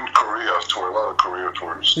was doing Korea tour, a lot of Korea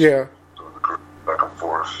tours. Yeah. Doing the back and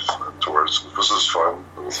forth tours. This was fun.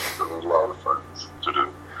 It was a lot of fun to do.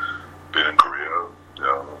 Being in Korea,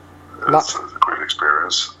 it's a great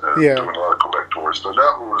experience. And doing a lot of Quebec tours, but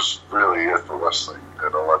that was really it for wrestling. I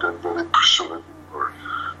didn't really pursue it or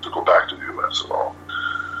to go back to the U.S. at all.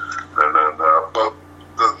 And then,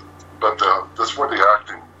 that's where the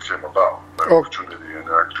acting came about. My opportunity in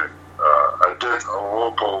acting. I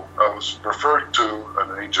was referred to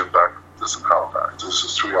an agent back. This in Halifax. This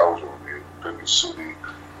is 3 hours away, big city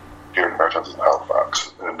here in Maryland in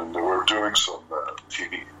Halifax, and then they were doing some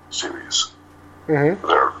TV series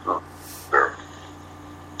there.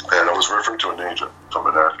 And I was referred to an agent from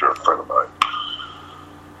an actor, a friend of mine.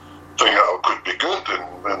 Thinking I could be good in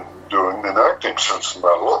doing in acting since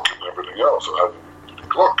my look and everything else. I had a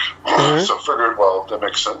unique look. So I figured, well, that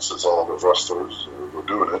makes sense. It's all the wrestlers were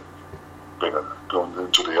doing it, going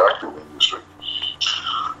into the acting industry.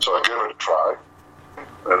 So I gave it a try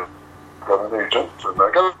and got an agent, and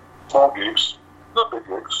I got small gigs, not big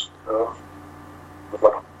gigs,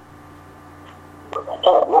 like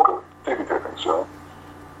local TV tapings,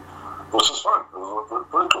 which was fun. It was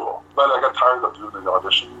very cool. But I got tired of doing the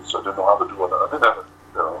auditions. I didn't know how to do it. I didn't have it.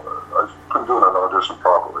 I couldn't do an audition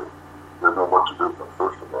properly. Didn't know what to do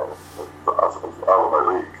first of all. I was out of my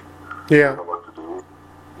league. Yeah. Didn't know what to do.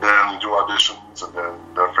 Then you do auditions, and then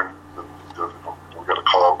you get a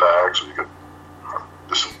call back, so you get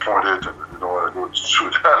disappointed, and you don't want to go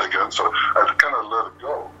through that again. So I kind of let it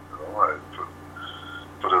go. I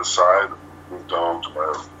put it aside and moved on to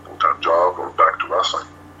my full-time job or back to wrestling.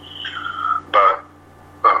 But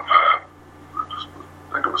I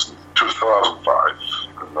think it was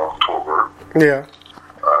 2005 in October. Yeah.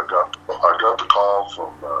 I got the call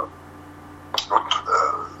from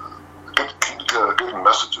getting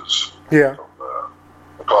messages. Yeah.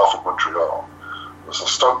 A call from Montreal. It was a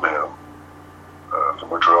stuntman from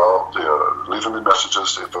Montreal. They leaving me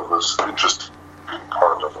messages if I was interested in being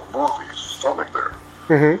part of a movie filming there.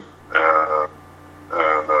 And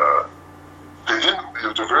they didn't. They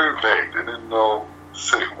were very vague. They didn't know,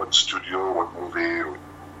 say, what studio, what movie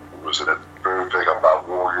was in it. Very vague about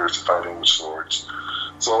warriors fighting with swords.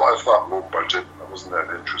 So I thought low budget. I wasn't that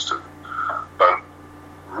interested. But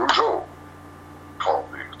Rougeau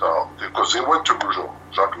called me because they went to Rougeau,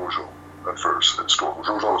 Jacques Rougeau, at first in school.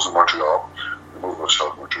 Rougeau was in Montreal. They moved to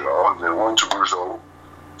South Montreal, and they went to Rougeau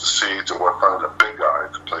to find a big guy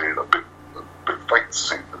to play a big fight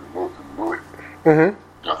scene in the movie. 300.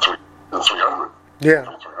 Yeah.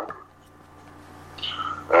 300.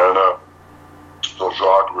 And so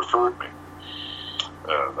Jacques referred me,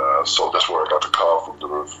 and so that's where I got the call from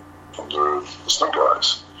the stunt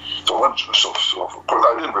guys. So of course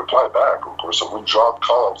I didn't reply back. Of course, so when Jacques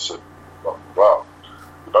called, said, "Wow,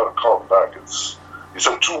 you better call him back." He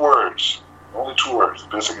said 2 words, only 2 words.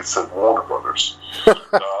 Basically, it said Warner Brothers. I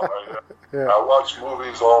watched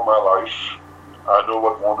movies all my life. I know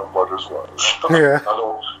what Warner Brothers was. Yeah. I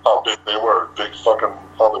know how big they were, big fucking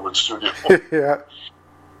Hollywood studio. Yeah.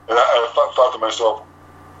 And I thought to myself,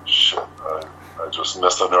 shit, I just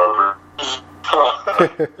missed a nerve.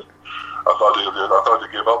 I thought they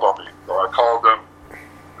gave up on me. So I called them,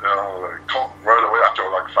 right away after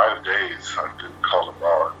like 5 days. I didn't call them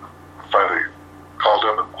out. I finally called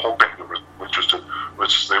them and hoping they were interested,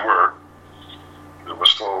 which they were. They were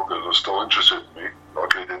still interested in me.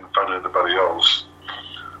 Okay, they didn't find anybody else.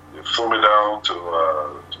 They flew me down to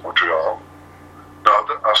Montreal. Now,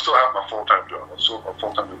 I still have my full-time job. I'm still a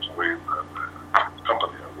full-time employee in the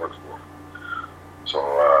company I work for. So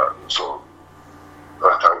I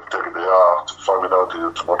had to take a day off to fly me down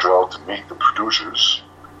to Montreal to meet the producers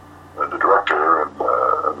and the director and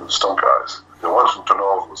the stunt guys. They wanted to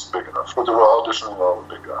know if it was big enough. But they were auditioning all the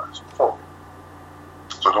big guys before me.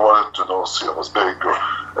 So they wanted to know, see if I was big or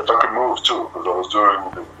if I could move too, because I was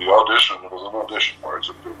doing the audition. It was an audition where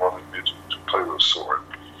they wanted me to play with a sword,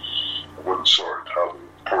 a wooden sword, how to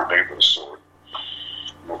coordinate with a sword,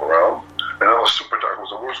 move around. And I was super tired. I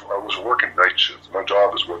was working night shift. My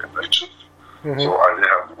job is working night shift. So I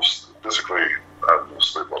didn't have no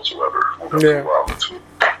sleep whatsoever. Yeah.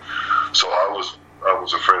 So I was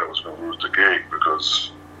afraid I was going to lose the gig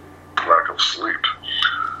because lack of sleep.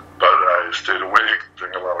 But I stayed awake,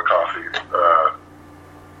 drinking a lot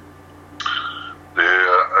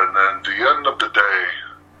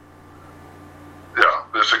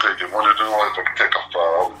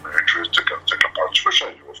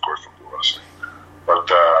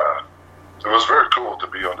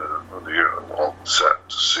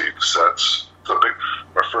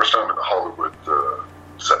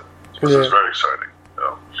This is very exciting.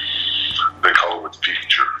 They call it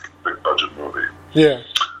feature, big budget movie. Yeah.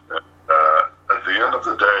 At the end of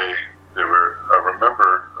the day, I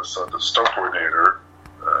remember the stunt coordinator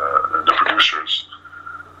and the producers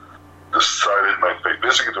decided my fate.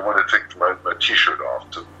 Basically, they wanted to take my T-shirt off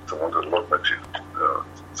to want to look my T-shirt.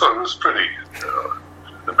 So it was pretty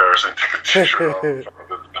embarrassing to take a T-shirt off in front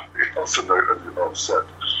of everybody else on the set.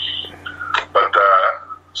 But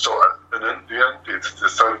and then in the end, they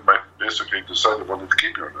decided they wanted to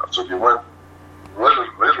keep me or not. So they went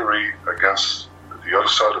literally against the other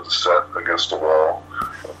side of the set, against the wall,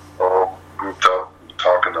 all grouped up,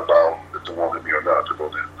 talking about if they wanted me or not, if they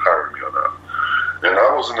wanted to hire me or not. And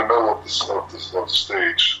I was in the middle of the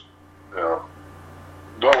stage,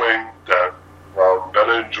 knowing that, well,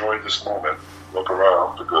 better enjoy this moment, look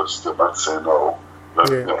around, because they might say no, but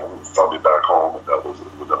throw me back home, and that would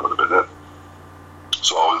have been it.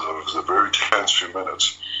 So it was a very tense few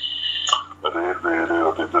minutes. But they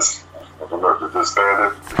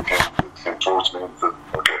disbanded. They came towards me and said,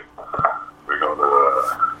 "Okay, we're gonna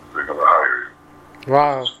hire you."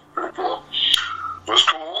 Wow. Pretty cool. It was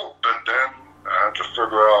cool, but then I had to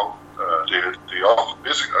figure out the offer.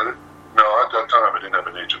 Basically, at that time I didn't have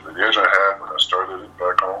an agent. The agent I had when I started it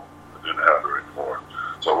back home, I didn't have it anymore.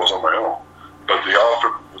 So I was on my own. But the offer,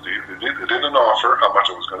 they didn't offer how much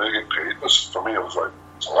I was going to get paid. For me, it was like,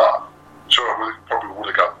 it's a lot. Sure, I probably would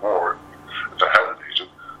have got more if I had an agent,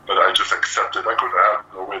 but I just accepted. I have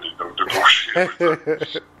no way to negotiate with them.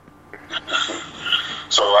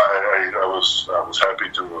 So I was happy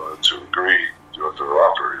to agree to their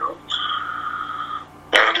offer,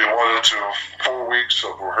 And they wanted 4 weeks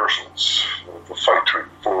of rehearsals, the fight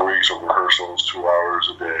training, 4 weeks of rehearsals, 2 hours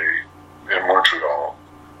a day in Montreal.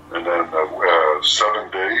 And then 7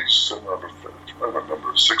 days, I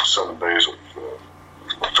remember 6 or 7 days of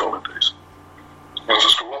filming days. This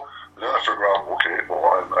is cool. And then I figure out, okay, well,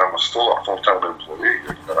 I'm still a full-time employee.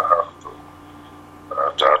 I'm going to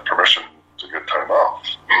have to have permission to get time off.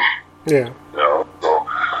 Yeah.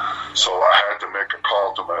 So I had to make a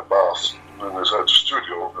call to my boss. And I was at the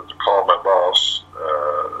studio, I had to call my boss.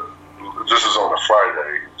 This is on a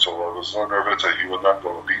Friday, so I was so nervous that he was not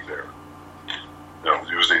going to be there.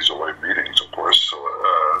 Usually it's away meetings, of course. So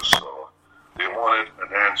they wanted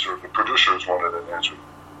an answer. The producers wanted an answer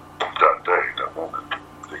that day, that moment.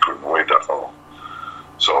 They couldn't wait that long.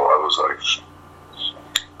 So I was like,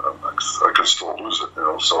 I could still lose it,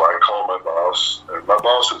 So I called my boss, and my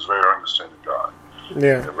boss is a very understanding guy.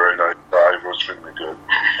 Yeah. A very nice guy, was treating me good.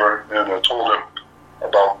 And I told him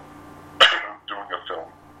about doing a film.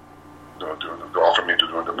 Offered me to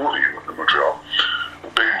do the movie in Montreal, a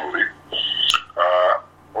big movie.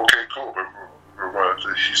 Okay, cool.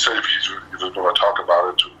 He said he was going to talk about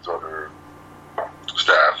it to his other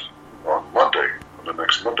staff on the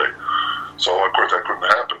next Monday. So, of course, that couldn't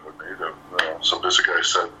happen with me. So basically I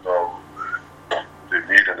said, no, they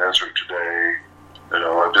need an answer today.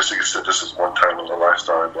 I basically said this is one time in a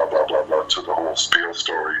lifetime, blah, blah, blah, blah, to the whole spiel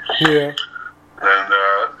story. Yeah. And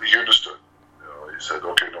he understood. He said,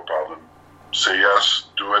 okay, no problem. Say yes,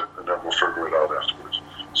 do it, and then we'll figure it out afterwards.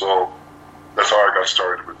 So that's how I got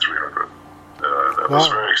started with 300. That was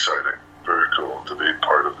very exciting, very cool to be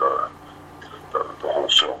part of the whole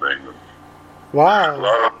filming. Wow. A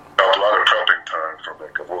lot of prepping time for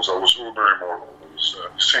makeup. I was very mortal.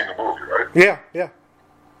 You've seen the movie, right? Yeah, yeah.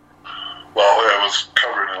 Well, I was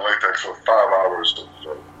covered in latex for 5 hours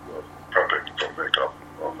of prepping for makeup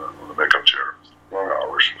on the makeup chair. Long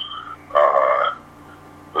hours.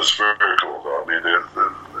 That's very, very cool, though. I mean,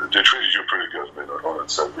 they treated you pretty good. I mean, on it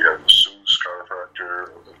said we had a masseuse, chiropractor,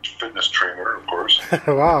 a fitness trainer, of course.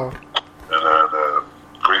 Wow. And then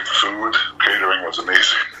great food. Catering was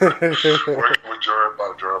amazing. Working with Gerard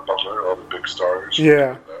Butler, all the big stars.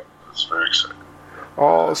 Yeah. It's very exciting.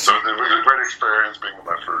 Oh, so it was a great experience being in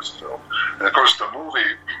my first film. And, of course, the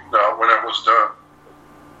movie, now, when I was done,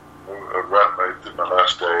 I did my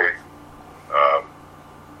last day,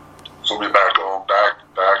 flew me back home,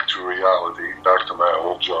 back to reality, back to my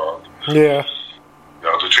old job. Yeah.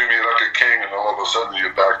 They treat me like a king, and all of a sudden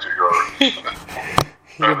you're back to your...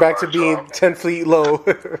 You're back to being job. 10 feet low.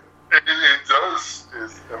 It does.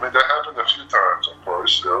 That happened a few times, of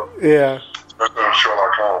course. Yeah. Especially on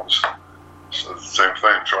Sherlock Holmes. So the same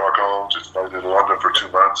thing. Sherlock Holmes, I did in London for 2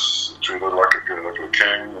 months, treated like a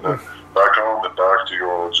king, and then back home and back to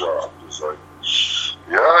your old job. It's like,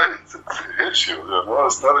 yeah, it hits you. Well,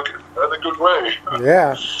 it's not a good way.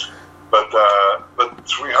 Yeah. But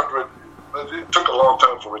 300, it took a long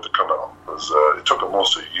time for it to come out. It took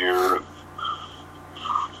almost a year,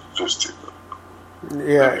 15.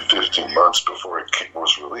 maybe 15 months before it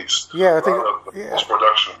was released. Yeah, I think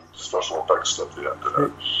post-production special effects stuff they had to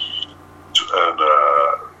have. And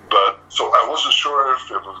but so I wasn't sure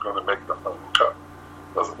if it was going to make the final cut.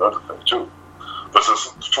 That's another thing too. But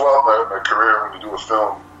throughout my career, when you do a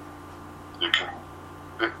film, it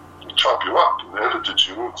chop you up and edited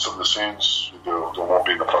you, and some of the scenes there won't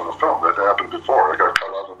be in the final film. That happened before. I got cut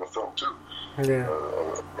out in the film too. Yeah.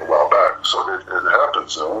 A while back, so it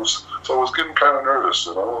happens. You know? So I was getting kind of nervous,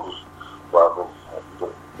 you know,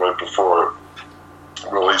 right before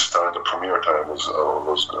release time, the premiere time was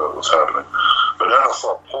happening. But then I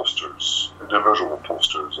saw posters, individual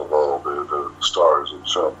posters of all the stars in the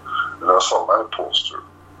film, and I saw my poster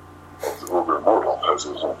of the Uber Immortal as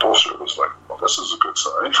his own poster. It was like, well, this is a good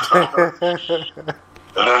sign.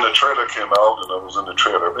 And then the trailer came out, and I was in the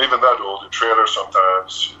trailer. Even that old, the trailer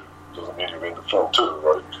sometimes doesn't mean you're in the film too,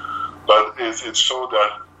 right? But it showed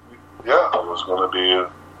that, I was going to be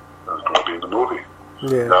in the movie.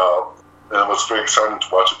 Yeah. Now, and it was very exciting to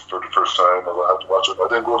watch it for the first time. I had to watch it. I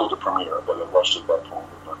didn't go to the premiere, but I watched it back home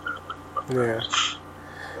with my family. Yeah.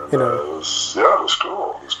 And, it was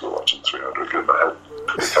cool. It was cool watching 300. Getting my head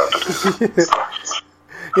decapitated.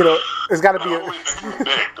 It's got to be the movie became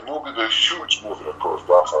big. The movie was a huge movie, of course,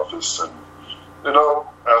 box office. And,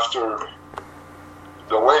 after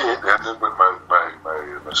the way it ended with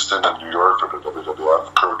my stint in New York for the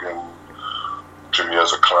WWF, Kurgan, Jimmy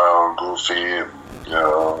as a clown, Goofy, and,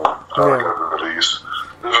 how I got released.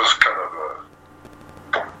 It was kind of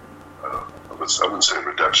I wouldn't say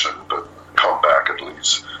redemption, but comeback at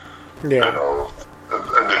least. Yeah. In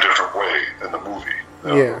a different way in the movie. I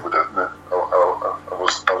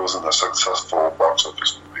wasn't a successful box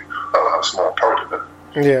office movie. I had a small part in it.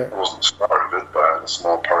 Yeah. I wasn't the star of it, but I had a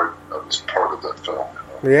small part. I was part of that film.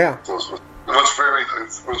 Yeah. So it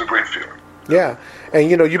was a great feeling. Yeah, and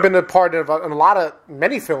you've been a part of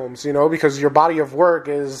many films, because your body of work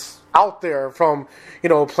is out there from,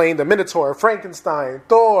 playing the Minotaur, Frankenstein,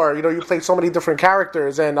 Thor, you play so many different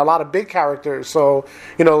characters and a lot of big characters. So,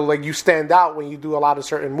 you stand out when you do a lot of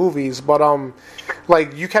certain movies. But,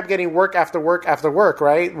 you kept getting work after work after work,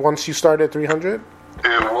 right? Once you started 300?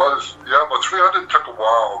 It was, but 300 took a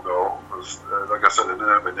while, though. It was, like I said, I didn't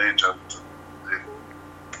have an agent. It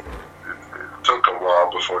took a while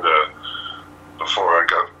before I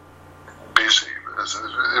got busy.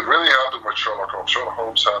 It really happened with Sherlock Holmes. Sherlock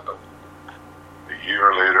Holmes happened a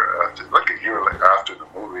year later, after the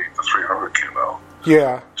movie, the 300 came out.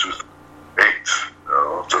 Yeah. 2008.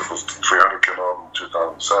 The 300 came out in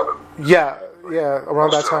 2007. Yeah,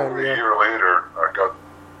 around that time. A year later, I got.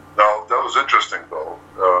 Now that was interesting though.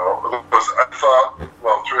 I thought,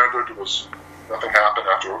 300 was nothing happened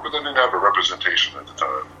afterward, but they didn't have a representation at the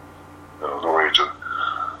time. No agent.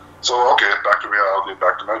 So, okay, back to reality,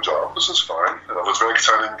 back to my job. This is fine. It was very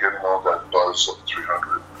exciting getting all that buzz of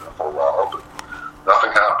 300 for a while, but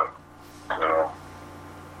nothing happened,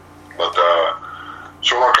 But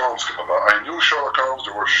Sherlock Holmes came about. I knew Sherlock Holmes.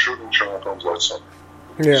 They were shooting Sherlock Holmes that summer.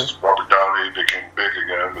 Yeah. Robert Downey became big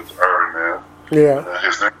again with Iron Man. Yeah. And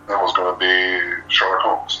his name was going to be Sherlock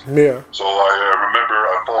Holmes. Yeah. So I remember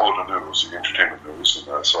I followed the news, the entertainment news,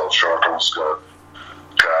 and I saw Sherlock Holmes got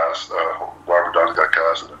cast, Robert Downey got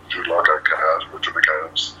cast, and then Jude Law got cast, Richard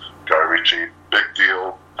McAdams, Guy Ritchie, big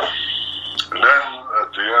deal. And then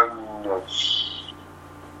at the end of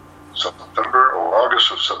September, or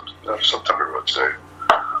August of September, let's say,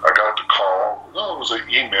 I got the call. No, it was an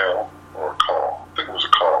email or a call. I think it was a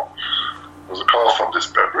call. It was a call from this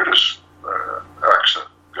British accent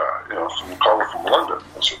guy, calling from London.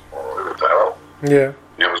 I said, what the hell? Yeah.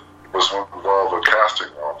 He was involved with a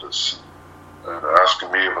casting office and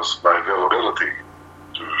asking me if it was my availability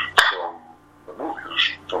to film the movie,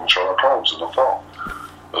 film Sherlock Holmes in the fall.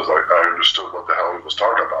 It was like, I understood what the hell he was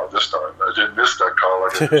talking about this time. I didn't miss that call. I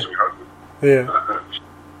didn't 300. Yeah. I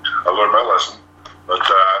learned my lesson. But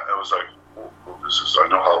it was like, I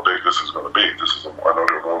know how big this is going to be. This is another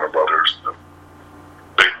Warner Brothers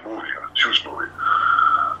big movie, a huge movie.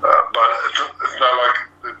 But it's not like,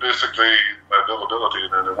 basically, my availability,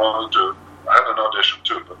 and then they wanted to, I had an audition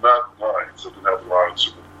too, but not lines. I didn't have lines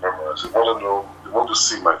to memorize. They wanted to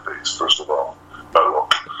see my face, first of all, my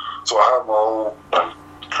look. So I have all my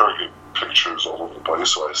Kurgan pictures all over the place,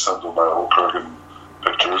 so I sent them my old Kurgan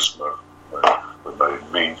pictures with my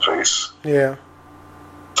main face. Yeah.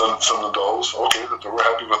 Some of those, okay, they were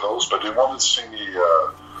happy with those, but they wanted to see me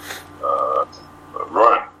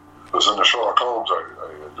run. Because in the Sherlock Holmes, I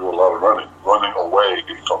do a lot of running away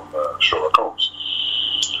from Sherlock Holmes.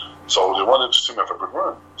 So they wanted to see me if I could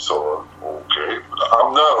run. So, okay,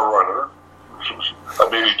 I'm not a runner. I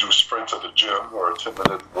maybe do sprints at the gym or a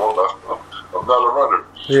 10-minute roll-up. I'm not a runner. $100.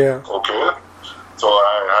 Yeah. Okay. So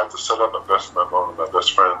I had to set up one of my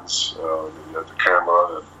best friends. He had the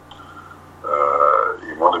camera, and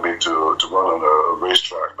he wanted me to run on a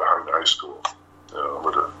racetrack behind the high school.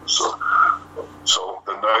 So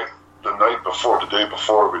the day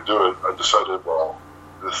before we do it, I decided, well,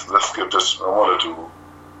 let's give this. I wanted to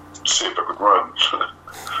see if I could run.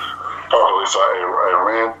 Probably, so I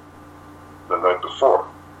ran the night before,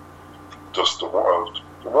 just to warm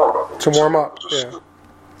up. To warm up,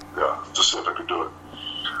 Yeah, to see if I could do it.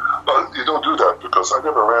 But you don't do that because I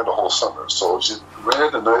never ran the whole summer. So if you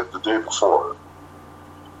ran the day before,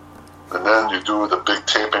 and then you do the big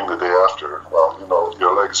taping the day after, well,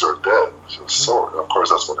 your legs are dead. So of course,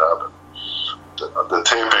 that's what happened. The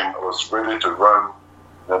taping, I was ready to run,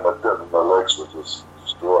 and my legs were just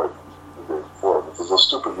destroyed the day before. It was a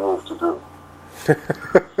stupid move to do. So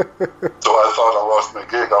I thought I lost my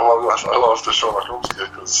gig. I lost the Sherlock Holmes gig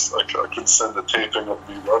because I couldn't send the taping of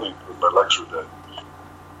me running because my legs were dead.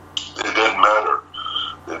 It didn't matter.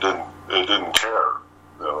 They didn't care.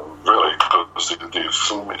 Really, because they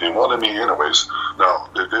flew me. They wanted me anyways. Now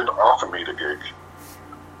they didn't offer me the gig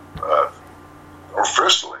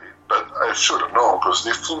officially, but I should have known because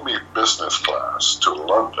they flew me business class to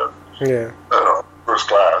London. Yeah. First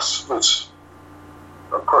class, which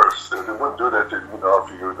of course they wouldn't do that. They wouldn't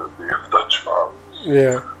offer you the job.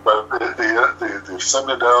 Yeah. But they sent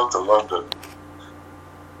me down to London.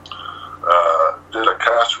 Did a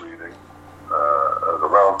cast reading, a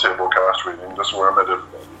round table cast reading. That's where I met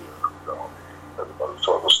everybody. Everybody.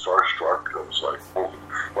 So I was starstruck. I was like, holy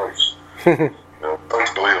Christ!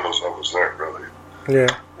 Don't believe I was there really. Yeah.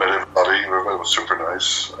 Met everybody. Everybody was super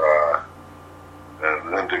nice.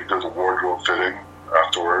 And then they did the wardrobe fitting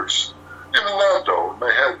afterwards. Even that though, in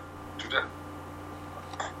my head,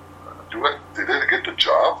 did they get the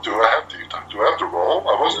job? Do I have the role?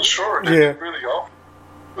 I wasn't sure. They didn't really offer.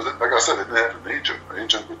 But like I said, they didn't have an agent. An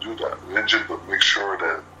agent would do that. The agent would make sure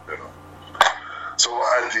that, So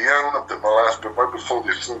at the end of my last, right before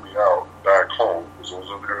they flew me out back home, because I was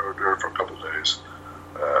there for a couple of days,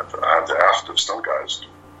 I had to ask the stunt guys,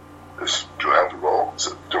 do I have the role?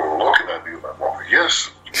 So they were looking at me like, well, yes.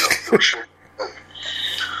 They were shaking their head.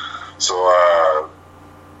 So I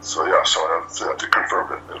had to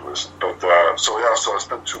confirm it was. But so I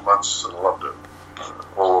spent 2 months in London,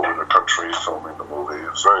 all over the country filming the movie.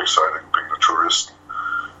 It was very exciting being a tourist,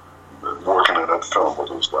 and working in that film with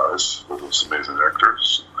those guys, with those amazing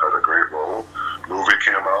actors. Had a great role. Movie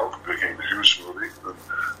came out, became a huge movie. And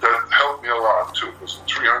that helped me a lot too, because in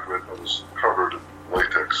 300 I was covered in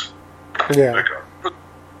latex. Yeah. Good.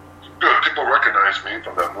 People recognized me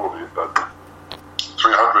from that movie, but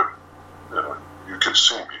 300, you could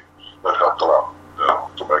see me. That helped a lot,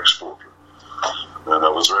 to my exposure. And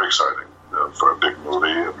that was very exciting. For a big movie,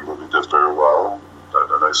 and the movie did very well.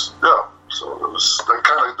 So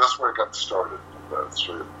that's where it got started. That's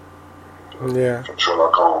right. From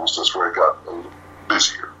Sherlock Holmes, that's where it got a little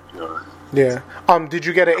busier. Yeah. Did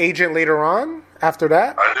you get an agent later on after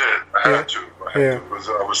that? I did. I had to. I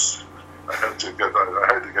had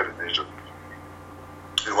to get an agent.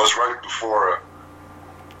 It was right before.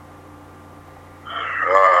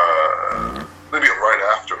 Maybe right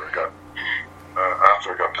after I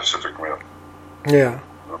got Pacific Rim. Yeah.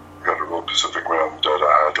 I got a real Pacific Rim that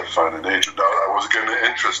I had to find an agent. Now, I was getting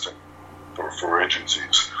interesting for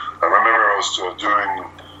agencies. I remember I was doing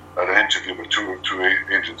an interview with two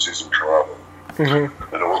agencies in Toronto.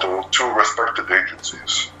 Mm-hmm. And there were two respected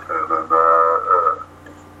agencies. And then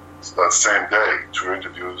that same day, 2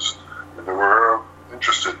 interviews, and they were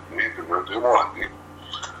interested in me. They wanted me.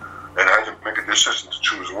 And I had to make a decision to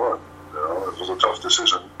choose one. It was a tough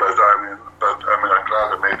decision, but I'm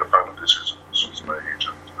glad I made the final decision. She was my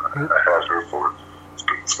agent. I had her for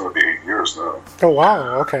it's going to be 8 years now. Oh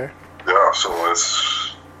wow! Okay. Yeah, so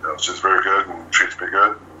she's very good and treats me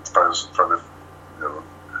good. And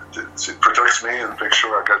she protects me and makes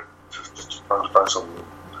sure I get just trying to find some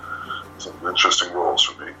interesting roles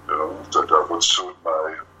for me. That would suit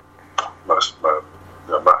my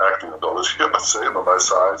acting ability. I must say, my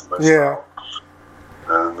size, my style.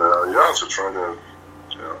 And so trying to,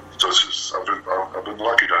 I've been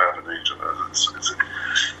lucky to have an agent.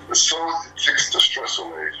 It takes the stress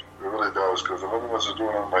away. It really does, because if I was doing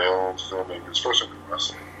it on my own filming, especially in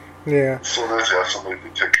wrestling, it's so nice to have somebody to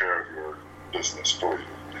take care of your business for you,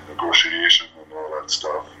 the negotiation and all that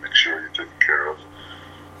stuff. Make sure you're taken care of.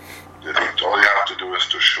 All you have to do is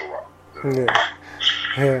to show up.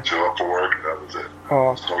 Show up for work, and that was it.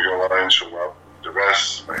 Know your line, show up. The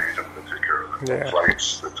rest, my agent will take care of it.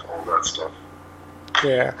 Flights, all that stuff.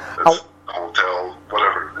 Yeah. Hotel,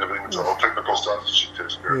 whatever. Everything, it's all technical stuff. She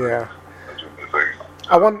takes care of it. I do my thing.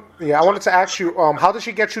 I wanted to ask you, how did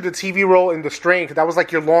she get you the TV role in The Strain? 'Cause that was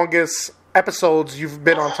like your longest episodes you've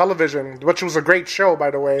been on television, which was a great show,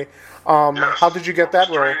 by the way. Yes. How did you get that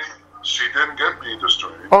role? She didn't get me The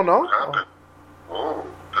Strain. Oh, no? What happened?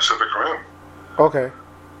 Pacific Rim. Okay.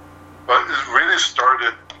 But it really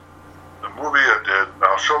started, the movie I did,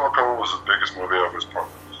 now Sherlock Holmes was the biggest movie I was part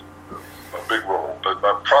of. A big role. But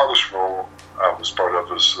my proudest role I was part of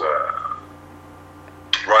was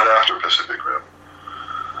right after Pacific Rim.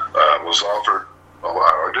 I was offered, I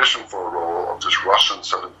auditioned for a role of this Russian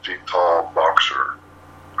 7 feet tall boxer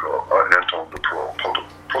called Anton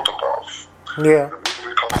Protopov. Yeah. The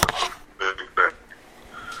movie called Big Bang.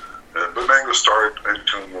 And Big Bang was starred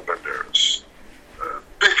Antonio Banderas.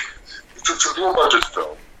 It's a low budget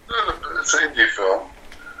film. It's an indie film.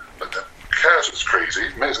 But the cast is crazy,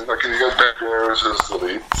 amazing. Like you got Banderas as the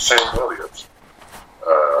lead, Sam Elliott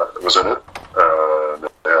was in it.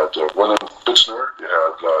 They had William Fichtner. You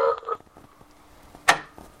had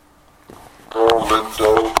Earl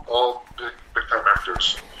Lindo, all big time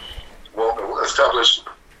actors. Well established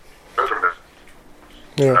veteran.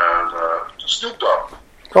 Yeah. And Snoop Dogg.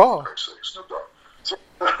 Oh. Snoop Dogg. So,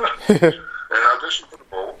 and I auditioned for the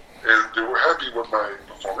role, and they were happy with my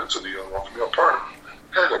performance, and they wanted me a part.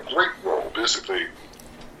 Had a great role, basically.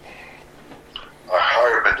 I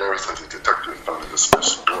hired Banderas as a detective found this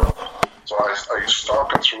missing girl. So I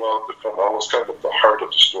stalked him throughout the film. I was kind of the heart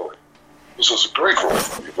of the story. This was a great role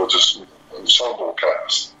for me. It was just an ensemble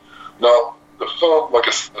cast. Now, the film, like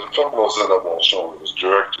I said, the film wasn't at all shown. It was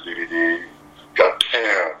direct to DVD, got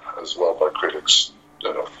panned as well by critics.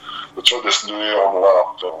 You know, this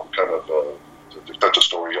neo-noir film, kind of detective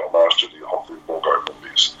story homage to the Humphrey Bogart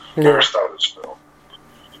movies. Very stylish film.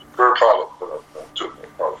 Very proud of it, too.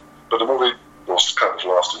 But the movie was kind of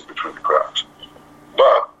lost in between the cracks.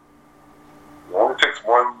 But it only takes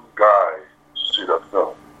one guy to see that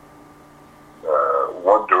film.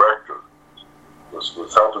 One director, which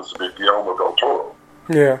happens to be Guillermo del Toro.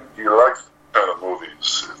 Yeah. He likes kind of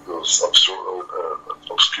movies, those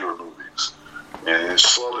obscure movies. And he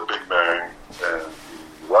saw the Big Bang, and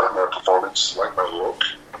he liked my performance, liked my look,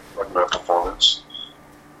 liked my performance.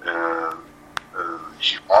 And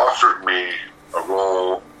he offered me a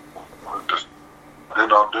role.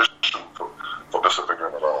 Didn't audition for Pacific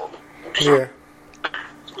Rim at all. Yeah.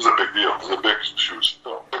 It was a big deal. It was a big, huge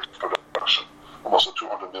film, big production. Almost a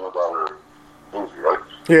 $200 million movie, right?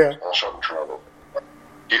 Yeah. All shot in Toronto.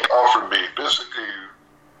 He offered me basically.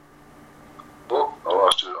 Oh, I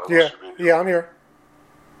lost you. Yeah, I'm here.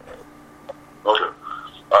 Okay.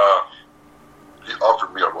 He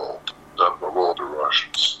offered me a role of the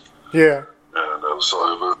Russians. Yeah. And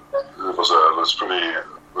so it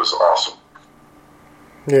was awesome.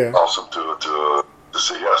 Yeah. Awesome to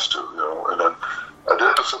say yes to, you know. And then I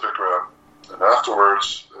did Pacific Rim, and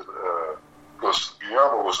afterwards, because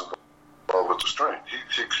Guillermo was involved with The Strain,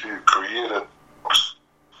 he created books.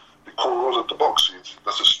 He co-wrote the books.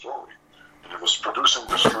 That's his story. And he was producing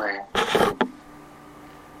The Strain in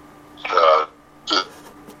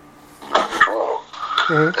Toronto.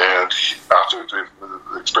 Mm-hmm. And after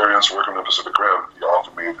the experience working on Pacific Rim, he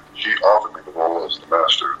offered me the role as the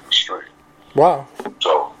master of The Strain. Wow.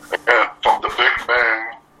 So, again, from the Big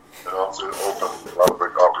Bang, you know, it opened a lot of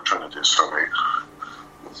big opportunities for me.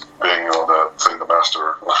 Being on the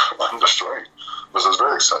master on The Strain. This is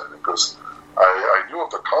very exciting because I knew of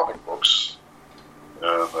the comic books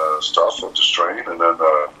and stuff of The Strain, and then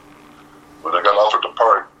when I got offered the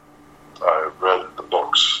part, I read the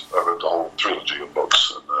books. I read the whole trilogy of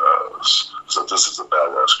books, and said, this is a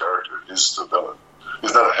badass character. He's the villain.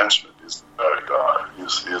 He's not a henchman. He's the bad guy.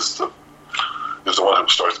 He's the one who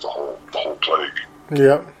starts the whole plague.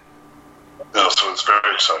 Yeah. You know, so it's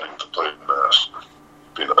very exciting to play the mask,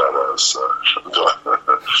 being a badass villain.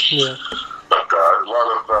 Yeah. But a lot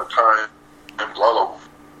of time, a lot of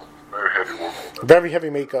very heavy work. Very heavy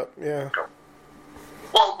makeup. Yeah.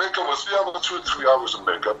 Well, makeup was 2 to 3 hours of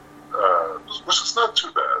makeup, which is not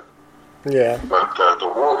too bad. Yeah. But the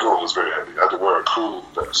wardrobe was very heavy. I had to wear a cool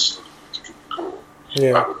vest to keep it cool.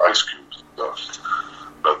 Yeah. With ice cubes and stuff.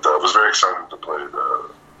 But it was very exciting to play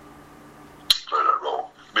that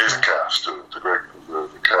role. Amazing cast too. The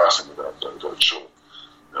casting of that show.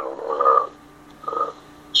 You know,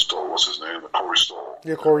 Stoll, what's his name? Corey Stoll.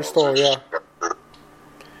 Yeah, Corey Stoll. Yeah. And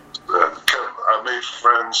I made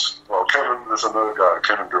friends. Well, Kevin is another guy,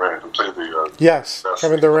 Kevin Durant, who played the. Yes,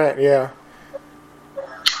 Kevin Durant. Yeah.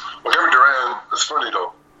 Well, Kevin Durant. It's funny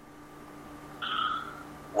though.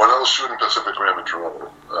 When I was shooting Pacific Rim in Toronto,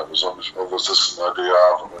 I was just an idea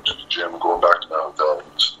off. I went to the gym, going back to my hotel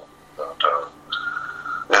downtown.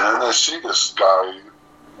 And then I see this guy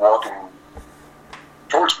walking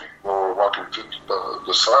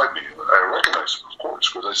beside me. I recognized him, of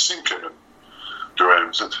course, because I've seen him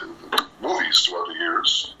during the movies throughout the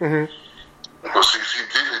years. Mm-hmm. Because he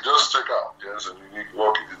does stick out. He has a unique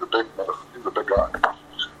look. He's a big guy.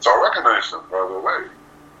 So I recognized him right away.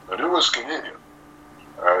 I knew he was Canadian.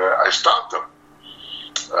 I stopped him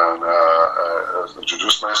and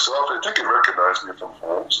introduced myself. I think he recognized me from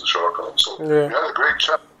Holmes and Sherlock Holmes. So we had a great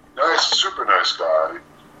chat. Nice, super nice guy.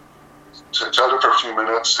 So I chatted for a few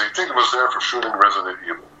minutes. I think he was there for shooting Resident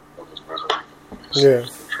Evil. Yeah.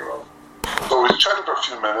 So we chatted for a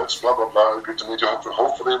few minutes, blah, blah, blah. Good to meet you.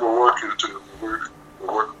 Hopefully we'll work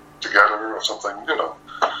together or something,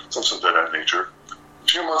 something of that nature. A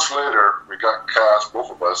few months later, we got cast,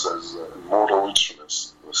 both of us, as Mortal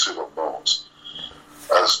Instruments, the Seal of Bones,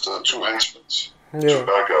 as the two henchmen, two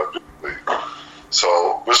bad guys.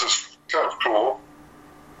 So this is kind of cool.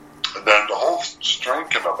 And then the whole string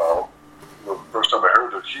came about. The first time I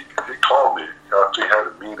heard it, he called me after he had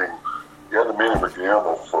a meeting. He had a meeting with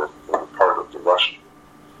Guillermo for part of the Russian.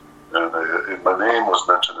 And my name was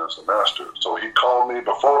mentioned as the master. So he called me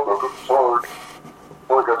before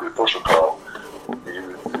I got the official call. He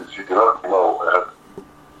did not know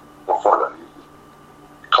before that.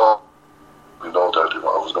 He called me know that I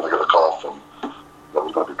was going to get a call from that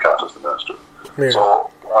was going to be cast as the master. Yeah. So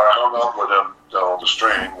I hung out with him down the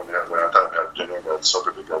string when I had dinner and had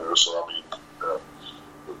supper together. So I mean,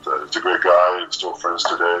 it's a great guy. We're still friends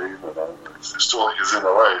today. He's in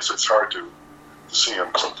LA, so it's hard to see him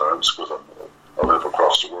sometimes because I live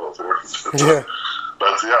across the world here. Yeah.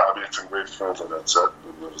 But yeah, I mean, it's a great friends on that set.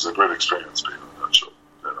 And it was a great experience being on that show.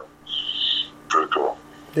 Pretty cool.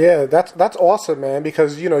 Yeah, that's awesome, man.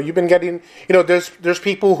 Because you've been getting there's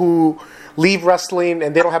people who leave wrestling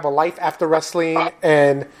and they don't have a life after wrestling,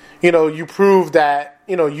 and you prove that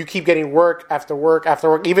you keep getting work after work after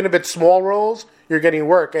work, even if it's small roles, you're getting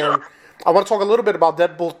work. And I want to talk a little bit about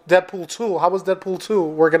Deadpool 2. How was Deadpool 2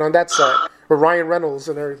 working on that set with Ryan Reynolds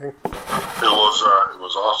and everything? It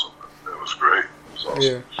was awesome. It was great. It was awesome.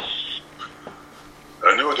 Yeah.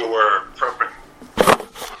 I knew they were prepping.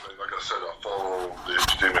 Like I said, I follow the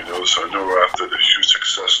entertainment news, so I knew after the huge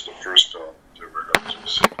success of the first film, they were going to do a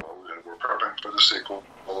sequel, and we're prepping for the sequel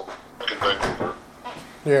in Vancouver.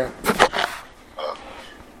 Yeah.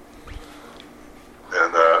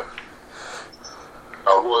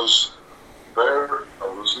 I was there. I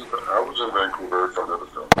was in Vancouver for another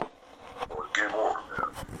film. Game Over, man.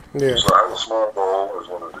 Yeah. So I had a small role as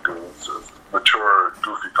one of the goons, mature,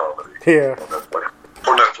 goofy comedy. Yeah.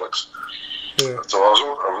 For Netflix. Yeah. So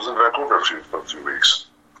I was in Vancouver for a few weeks.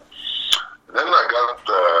 And then I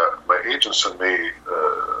got my agent sent me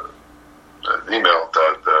an email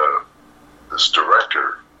that this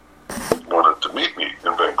director wanted to meet me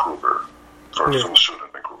in Vancouver for a film shoot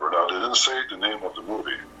in Vancouver. Now, they didn't say the name of the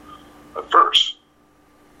movie at first.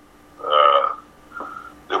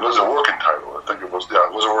 It was a working title. I think it was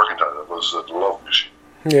a working title. It was The Love Machine.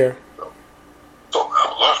 Yeah. So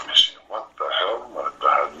Love Machine, what the hell?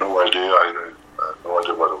 I had no idea. I had no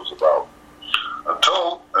idea what it was about.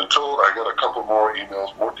 Until I got a couple more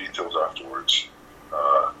emails, more details afterwards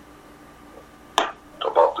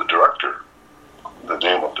about the director, the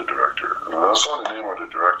name of the director. And when I saw the name of the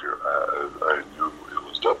director, I knew it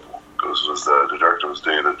was Deadpool because the director was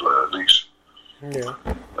David Leitch. Yeah.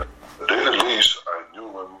 David Leitch, I knew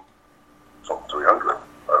him from 300.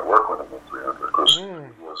 I worked with him on 300 because he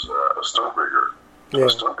was a stunt rigger, a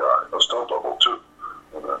stunt guy, a stunt double too.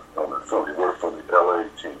 On that film, he worked for the LA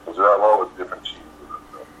team because there are a lot of different teams.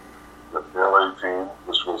 The LA team,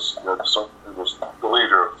 which was it was the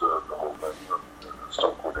leader of the whole thing, the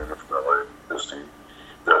stunt coordinator from LA. His team.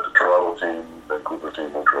 They had the Toronto team, Vancouver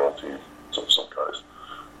team, Montreal team, some guys.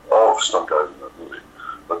 All the stunt guys in that movie.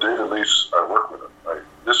 But David Leitch, I work with him.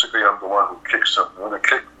 Basically, I'm the one who kicks him. When I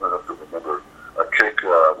have to remember, I kick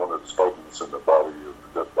one of the spikes in the body of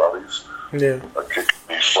the dead bodies. Yeah. I kick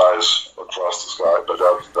him. He flies across the sky, but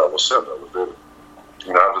that was him. That was David.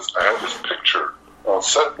 I had this picture on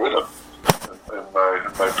set with him in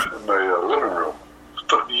my living room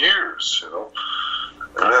for years,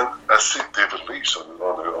 And then I see David Leitch on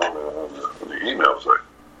the emails, like,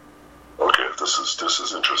 okay, this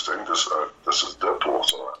is interesting. This is Deadpool,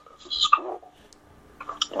 so this is cool.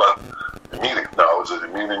 But the meeting now, is it a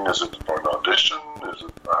meeting? Is it for an audition? Is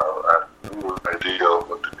it? I have no idea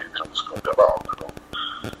what the meeting was going to be about.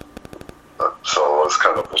 So I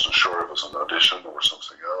wasn't sure if it was an audition or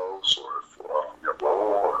something else, or if a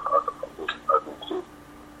role, or I had no clue.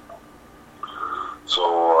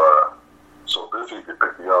 So basically they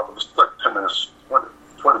picked me up. It was like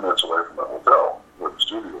 20 minutes away from my hotel, where the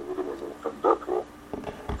studio was, it was from Deadpool.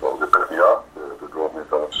 So they picked me up, they drove me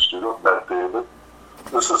down to the studio, met David,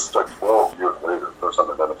 this is like 12 years later. First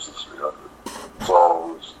time I met him since 300. So it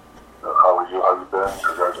was, how are you? How you been?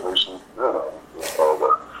 Congratulations. All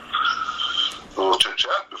that little chit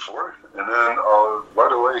chat before, and then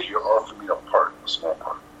right away he offered me a small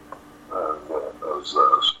part, as a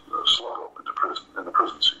sluggo in the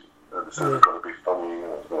prison scene. And he said it was going to be funny, and I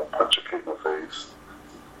was going to punch a kid in the face.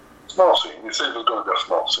 Small scene. He said it was going to be a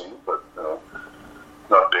small scene, but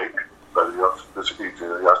not big. But he asked me, do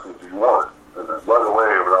you want it? And then right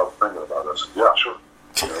away, without thinking about it, I said, yeah, sure.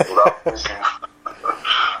 Without thinking.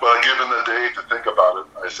 Well, given the day to think about it,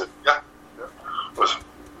 I said, yeah.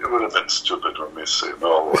 It would have been stupid for me to say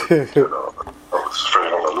no. I was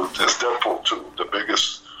afraid of the loot. It's Deadpool 2, the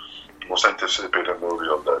biggest, most anticipated movie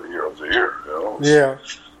of that year of the year. Yeah.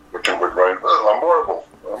 Working with Ryan, a horrible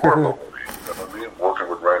movie. You know what I mean? Working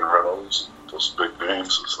with Ryan Reynolds, those big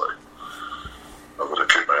names, it's like I would have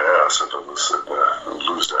kicked my ass if I was sitting there and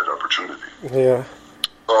lose that opportunity. Yeah.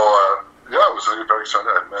 So I was very, very excited.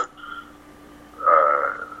 I met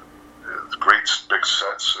great big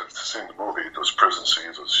sets. Seeing the movie, those prison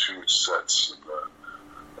scenes, those huge sets, and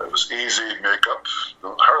it was easy makeup.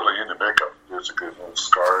 Hardly any makeup. There's a good little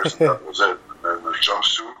scars, and that was it. And the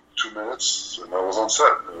jumpsuit, 2 minutes, and I was on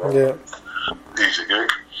set. Yeah. Easy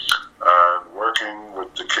gig. And working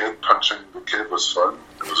with the kid, punching the kid was fun.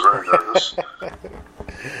 It was very nervous.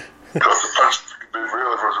 Because the punch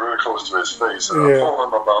was really close to his face. And I told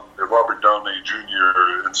him about the Robert Downey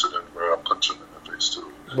Jr. incident where I punched him in the face too.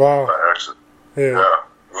 Wow. By accident. Yeah.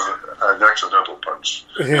 It was an accidental punch.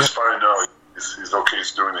 Yeah. He's fine now. He's okay.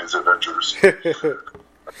 He's doing his adventures.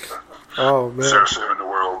 Oh, man. They're saving the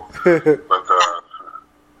world. But,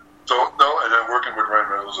 and then working with Ryan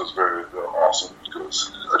Reynolds was very awesome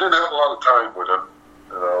because I didn't have a lot of time with him.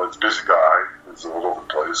 He's a busy guy. He's all over the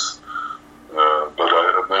place. But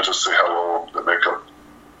I managed to say hello, the makeup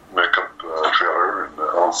trailer, and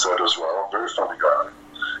on set as well. Very funny guy.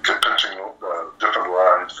 Kept pinching different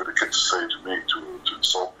lines for the kid to say to me to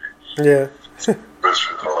insult me. Yeah. It was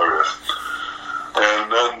hilarious.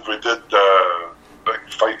 And then we did a big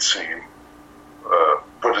fight scene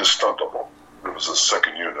with his stunt double. It was a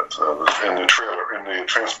second unit in the trailer, in the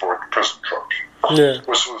transport prison truck. Yeah.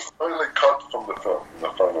 Which was finally cut from the film, the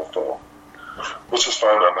final film. Which is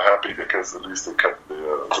fine. I'm happy because at least they kept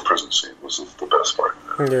the prison scene, which is the best part.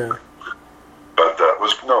 Yeah. But that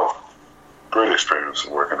was great experience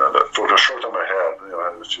working on that. For the short time I had, I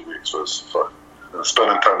had a few weeks, it was fun. And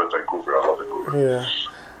spending time in Vancouver, I love Vancouver. Yeah.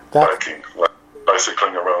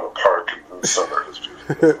 Bicycling around a park in the summer is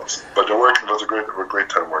beautiful. Awesome. But it was a great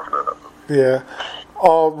time working on that movie. Yeah.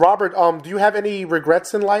 Robert, do you have any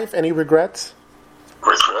regrets in life? Any regrets?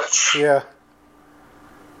 Regrets? Yeah.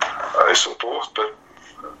 I suppose, but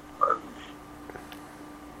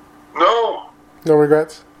no. No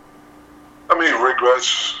regrets? I mean,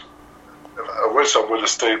 regrets. I wish I would have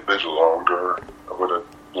stayed a bit longer. I would have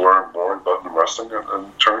learned more about the wrestling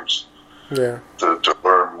in terms. Yeah. To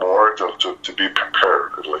learn more, to be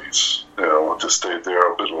prepared at least. To stay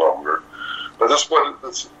there a bit longer. But I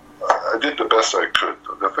did the best I could.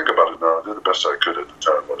 I think about it now. I did the best I could at the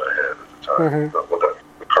time, what I had at the time,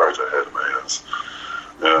 the cards I had in my hands.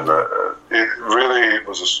 And it really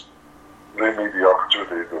was gave me the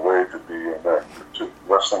opportunity, the way to be an actor.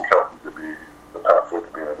 Wrestling helped me to be the pathway to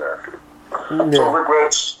being an actor. Yeah. So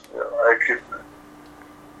regrets,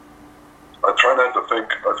 I try not to think.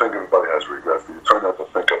 I think everybody has regrets, but you try not to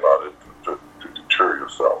think about it to deter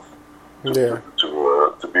yourself.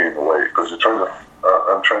 To be in the way, because you're trying to.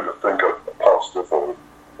 I'm trying to think of a positive or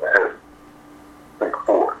ahead. Think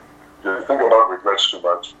forward. You think about regrets too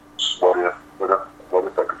much. What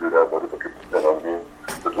if I could do that? What if I could? You know what I mean?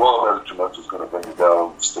 The dwell on that too much is going to bring you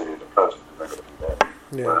down. Stay in the present. You're not going to do that.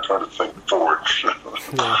 Yeah. But I'm trying to think forward.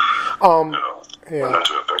 Not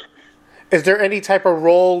to affect me. Is there any type of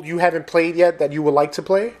role you haven't played yet that you would like to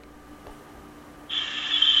play?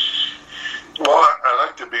 Well, I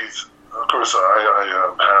like to be. Of course, I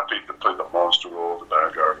am happy to play the monster role, the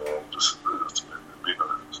bad guy role. It's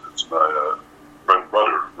my bread and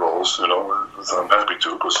butter roles. I'm happy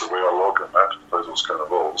to, because the way I look, I'm happy to play those kind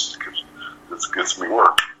of roles. It gets me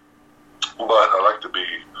work. But I like to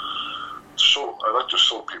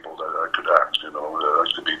show people that I could act. I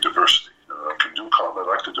like to be diversity. I can do comedy. I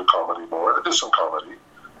like to do comedy more. I did some comedy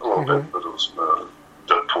a little bit, but it was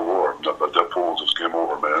Deadpool just Game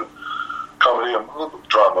Over, man. Comedy and a little bit of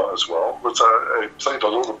drama as well, which I played a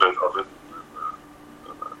little bit of it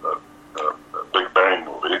in the Big Bang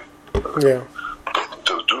movie. Yeah.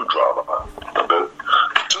 To do drama a bit.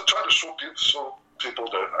 To try to show people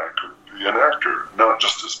that I could be an actor, not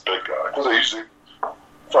just this big guy. Because I usually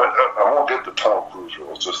I won't get the Tom Cruise those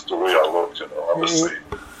roles, just the way I look, obviously.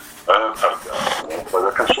 I am type guy, but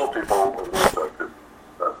I can show people I'm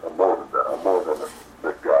more than that. I'm more than a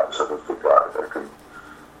big guy, 7-foot guy.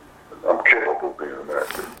 I'm capable of being an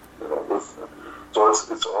actor. So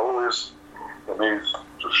it's always, for me,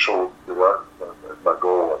 to show my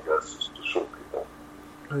goal, I guess, is to show people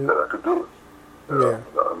that I could do it.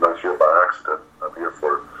 I'm not here by accident. I'm here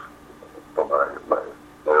for my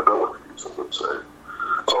abilities, I would say.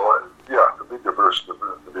 So, to be diverse, to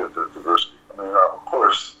be a diversity. I mean, of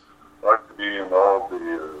course, I like to be in all the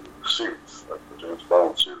series, like the James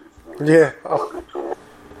Bond series. Yeah. That would be cool.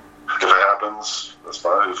 If it happens, that's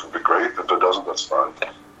fine. It would be great. If it doesn't, that's fine.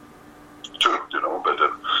 Too, but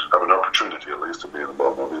have an opportunity at least to be in a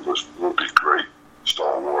Bond movie would be great.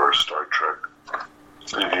 Star Wars, Star Trek,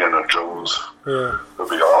 Indiana Jones. Yeah. That'd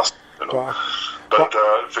be awesome. Wow. But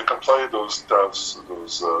if you can play those the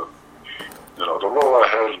role I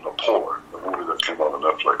had in The Polar, the movie that came out on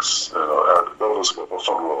Netflix, that was a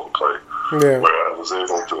fun role to play. Yeah. Where I was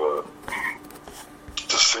able to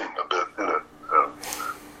sing a bit in it.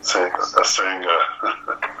 I sang.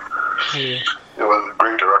 It was a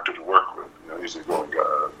great director to work with. Easygoing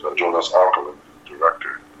guy, Jonas Åkerlund,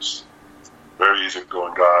 director. He's a very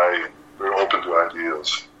easygoing guy, very open to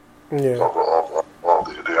ideas. Yeah. Of all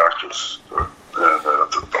the actors and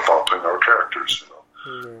about playing our characters,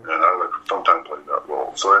 And I like sometimes play that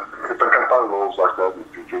role. So if I can find roles like that in the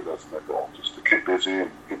future, that's my goal. Just to keep busy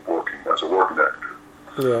and keep working as a working actor.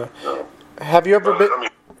 Yeah. Have you ever been?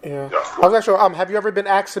 I was actually. Have you ever been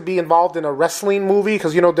asked to be involved in a wrestling movie?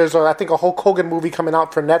 Because there's I think a Hulk Hogan movie coming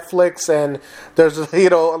out for Netflix, and there's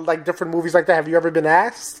like different movies like that. Have you ever been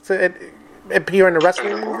asked to appear in a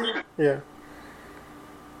wrestling movie? Yeah.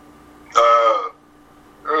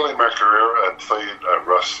 Early in my career, I played a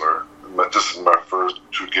wrestler. This is my first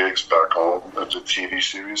 2 gigs back home. It's a TV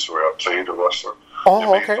series where I played a wrestler.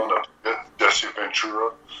 Oh, okay. Jesse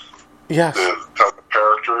Ventura. Yes. The type of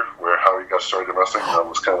character where how he got started in wrestling. That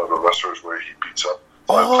was kind of a wrestler's where he beats up.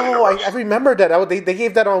 So I remember that. They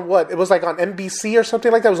gave that on what? It was like on NBC or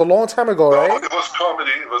something like that. It was a long time ago, right? No, it was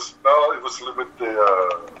comedy. It was with the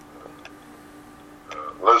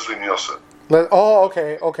Leslie Nielsen.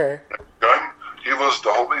 Okay. He was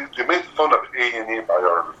the whole. They made fun of A&E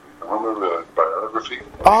biography. Remember the biography?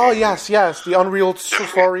 Oh yes, the Unreal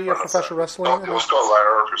Story of Professional Wrestling. No, it was called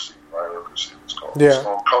Liarocracy. It was called. Yeah. It was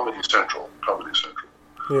called Comedy Central.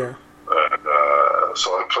 Yeah. And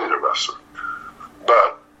so I played a wrestler,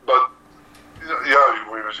 but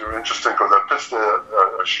it was interesting because I pitched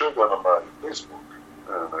I shared that on my Facebook,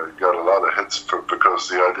 and I got a lot of hits because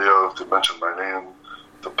the idea to mention my name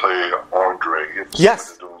to play Andre.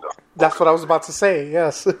 Yes. That's what I was about to say.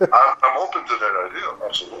 Yes. I'm open to that idea.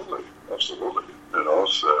 Absolutely.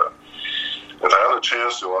 If I had a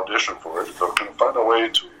chance to audition for it, if I can find a way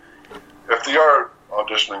to, if they are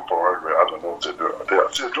auditioning for Andre, I don't know if they do. If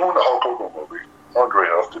they're doing the Hulk Hogan movie, Andre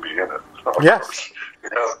has to be in it. Yes. You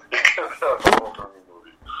can't have the Hulk Hogan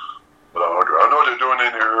movie without Andre. I know they're doing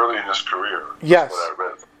it early in his career. Yes. That's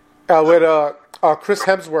what I read. With Chris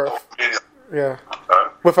Hemsworth. Yeah.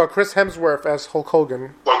 With Chris Hemsworth as Hulk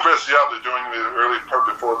Hogan. Well, Chris, they're doing the early part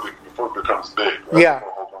before it becomes big, right? Yeah.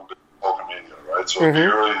 Hulkamania, right? So it'd be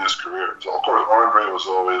early in his career. So, of course, Andre was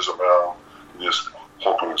always around in his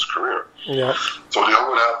Hulkamania's career. Yeah. So they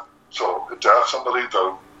would have, to have somebody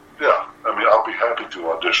to, I'll be happy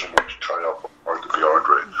to audition and try out to be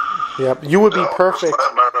Andre. Yep, you would be perfect.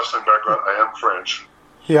 My wrestling background, I am French.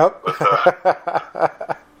 Yep.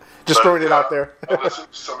 But, just throwing it out there. There's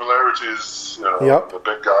similarities, the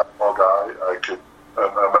big guy, small guy.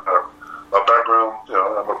 My background,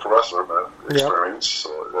 I'm a professor, experience, so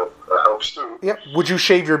that helps too. Yep. Would you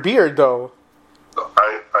shave your beard though?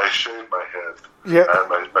 I shaved my head. Yeah. And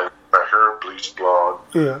my hair bleached blonde.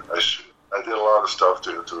 Yeah. I did a lot of stuff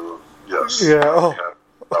to yes. Yeah. Oh.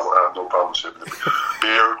 I have no problem shaving it.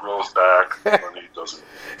 Beard grows back when he doesn't.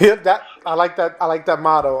 Yeah, I like that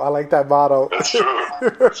motto. It's true. I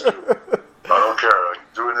don't care. I can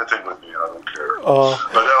do anything with me. I don't care.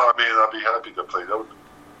 But I'd be happy to play that.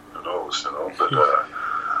 Who knows, But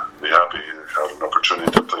be happy to have an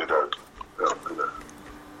opportunity to play that.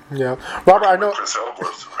 Yeah, Robert, I know. Chris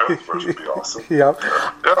Hemsworth would be awesome. Yeah.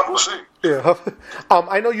 We'll see. Yeah.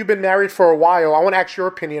 I know you've been married for a while. I want to ask your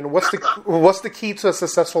opinion. What's the key to a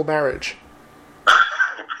successful marriage?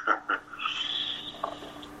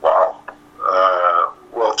 Wow.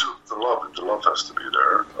 Well, the love has to be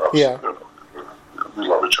there. Yeah. We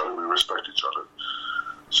love each other. We respect each other.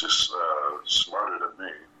 She's smarter than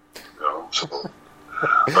me, So, but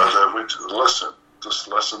we just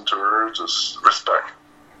listen to her. Just respect.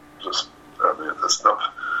 It's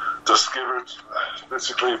not. just give it.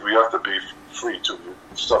 Basically, we have to be free to do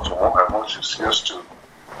stuff at home. And what she has to,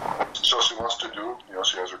 so she wants to do.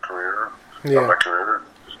 She has her career. Yeah. My career.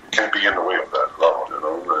 You can't be in the way of that level,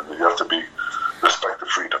 and you have to respect the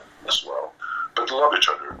freedom as well. But love each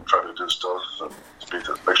other, try to do stuff, and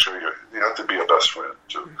make sure you have to be a best friend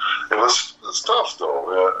too. It's tough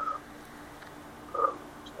though.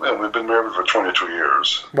 We've been married for 22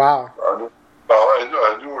 years. Wow.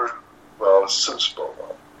 I knew her since about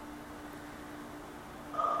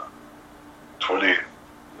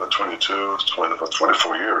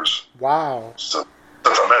 24 years. Wow. Since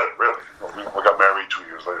I met her, really. We got married 2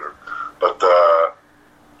 years later. But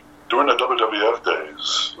during the WWF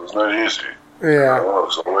days, it was not easy. Yeah. It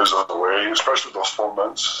was always on the way, especially those 4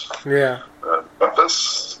 months. Yeah. And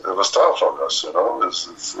Memphis, it was tough on us, It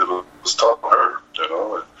was tough on her,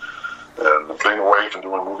 And being away and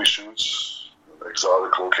doing movie shoots,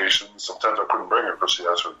 exotic locations. Sometimes I couldn't bring her because she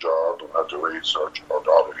has her job and had to raise our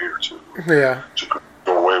daughter here too. Yeah. She couldn't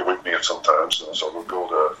go away with me sometimes, so we'd go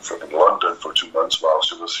to freaking London for 2 months while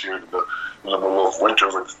she was here in the middle of winter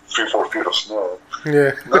with 3-4 feet of snow.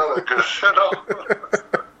 Yeah. Not a good,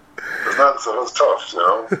 So it was tough,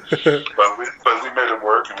 but we made it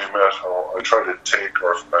work, and we met. I tried to take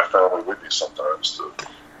my family with me sometimes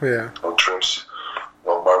on trips.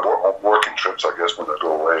 Well, my working trips, I guess, when I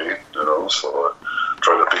go away, So I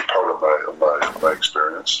try to be part of my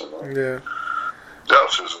experience. Yeah. Yeah,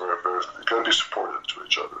 so it's very, very. You got to be supportive to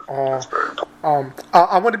each other. That's very important.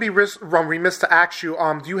 I want to be remiss to ask you.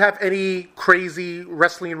 Do you have any crazy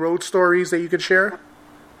wrestling road stories that you could share?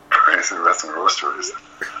 Crazy wrestling road stories.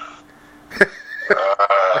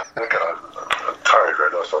 I'm tired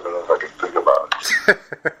right now, so I don't know if I can think about it.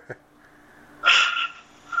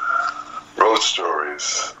 Road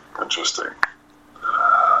stories, interesting.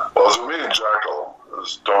 Well, as we and Jackal,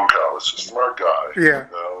 this Don Cal, is a smart guy. Yeah.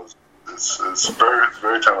 It's a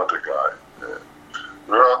very talented guy. Yeah.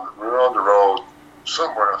 We're on the road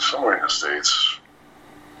somewhere in the States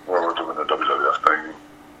where we're doing the WWF thing.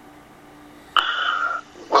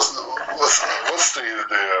 What's the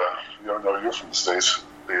you're from the States.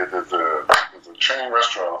 The chain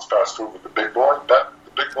restaurants, fast food with the big boy,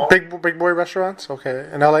 Big boy restaurants, okay,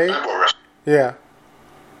 in LA. Big boy restaurant. Yeah.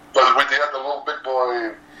 But they had the little big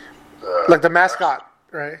boy. Like the mascot,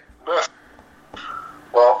 right?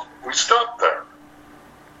 Well, we stopped there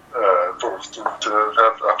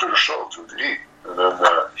after the show to eat, and then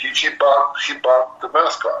he bought the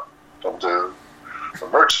mascot from the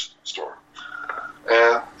merch store,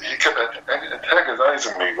 and he kept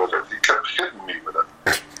antagonizing me with it. He kept hitting me with it,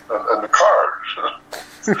 and the car,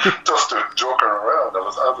 just joking around. I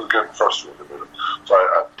was getting frustrated with him, so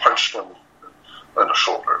I punched him in the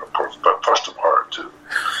shoulder, of course, but I punched him hard too.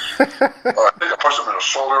 I think I punched him in the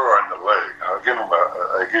shoulder or in the leg. I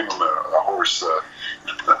gave him a horse.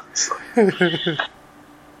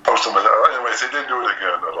 Punched him in anyways, he didn't do it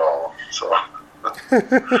again at all. So,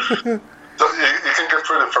 so you can get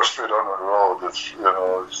pretty frustrated on the road. It's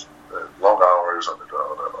long hours on the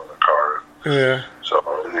car. Yeah. So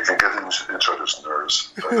you can get in each other's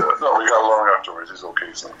nerves. But, no, we got along afterwards. He's okay.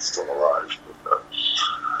 He's still alive.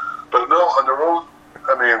 But no, on the road,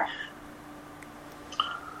 I mean,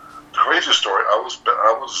 crazy story. I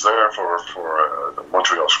was there for the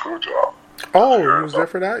Montreal screw job. Oh, you was there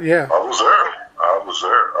for that? Yeah. I was there.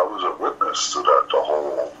 I was a witness to that, the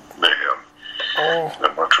whole mayhem. Oh.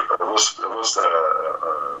 In Montreal. It was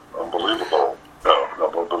unbelievable. No,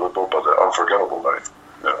 not unbelievable, but an unforgettable night.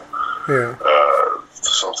 Yeah.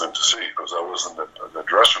 Something to see, because I was in the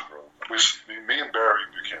dressing room. Me and Barry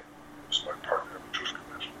Buchanan was my partner in the Truth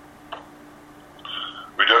Commission.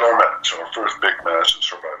 We did our match, our first big match in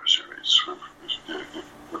Survivor Series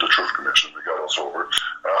with the Truth Commission. We got us over.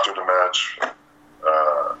 After the match,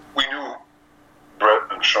 we knew Brett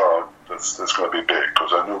and Sean that's going to be big,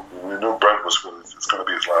 because we knew Brett it's going to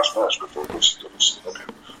be his last match before this.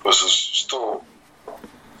 This is still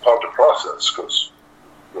part of the process, because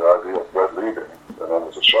the idea of Brett leaving, and then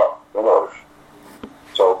there's a shot.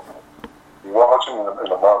 So you're watching in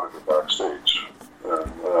the monitor backstage,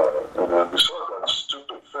 and then we saw that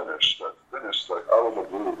stupid finish. That finish, like out of the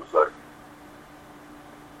blue, was like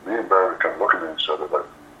me and Barry kept looking at each other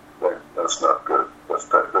like that's not good.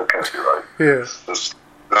 That can't be right. Yeah. Let's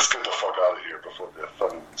get the fuck out of here before the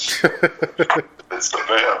fun. It's the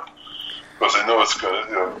van, because they know it's good.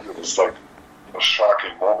 It was like a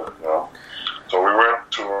shocking moment. So we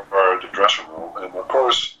went to the dressing room, and of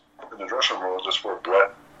course, in the dressing room, that's where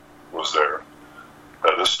Brett was there,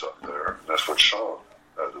 had his stuff there. And that's what Sean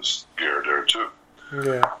had his gear there too.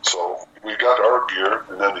 Yeah. So we got our gear,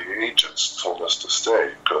 and then the agents told us to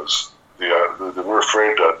stay, because they were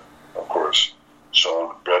afraid that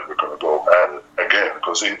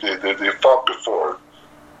because they fought before,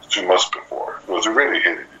 2 months before. They really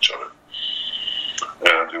hated each other.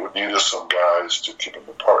 And they would need us some guys to keep them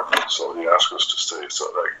apart. So he asked us to stay. So,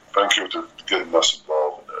 like, thank you to getting us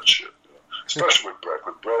involved in that shit. You know? Especially with Brett.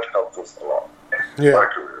 With Brett helped us a lot. Yeah. My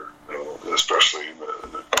career, you know, especially in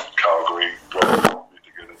the Calgary. Brett helped me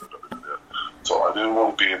to get into WWE. So I didn't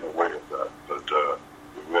want to be in the way of that. But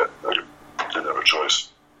I didn't have a choice.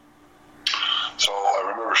 So I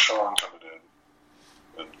remember Sean coming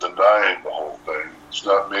in and denying the whole thing. It's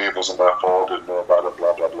not me. It wasn't my fault. Didn't know about it.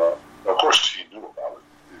 Blah blah blah. Of course, he knew about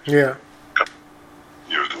it. Yeah.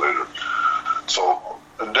 Years later. So,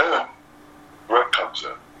 and then Brett comes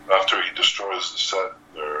in after he destroys the set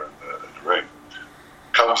there in the ring.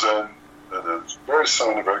 Comes in and then very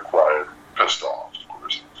silent, very quiet, pissed off, of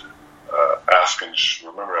course. Asking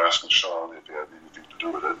Sean if he had anything to do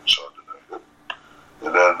with it. And Sean denied it.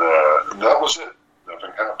 And then and that was it.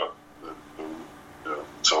 Nothing happened.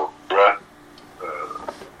 So Brett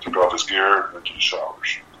took off his gear and went to the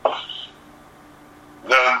showers.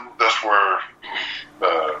 Then that's where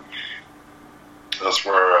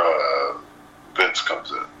Vince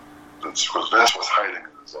comes in. Because Vince was hiding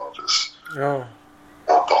in his office the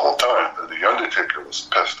whole time, and the Undertaker was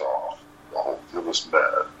pissed off. He was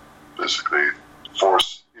mad. Basically, he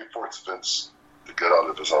forced Vince to get out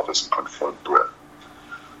of his office and confront Brett.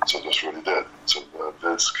 So that's what he did. So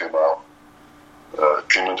Vince came out,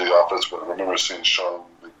 came into the office. But I remember seeing Shane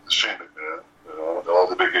McMahon, all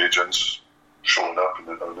the big agents showing up in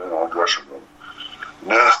the dressing room.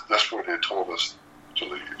 And that's where they told us to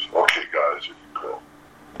leave. Okay, guys, you can go.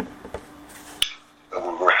 And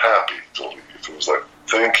we were happy to leave. It was like,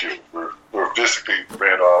 thank you. We basically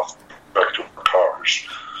ran off back to our cars.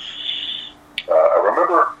 I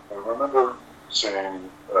remember seeing,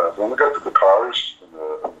 when we got to the cars in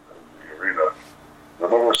the arena, I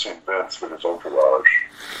remember seeing Vince with his entourage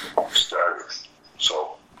stagger.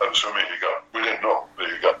 So I'm assuming we didn't know that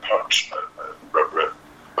he got punched by Brett,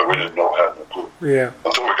 but we didn't know, had no clue. Yeah.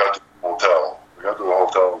 Until we got to the hotel. We got to the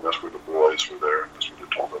hotel, and that's where the boys were there, and that's where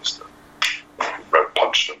they told us that Brett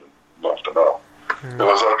punched him and knocked him out. It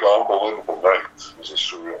was like an unbelievable night. It was a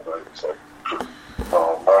surreal night. It's like,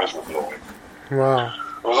 minds were blowing. Wow.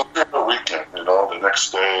 It was a big weekend, The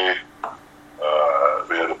next day,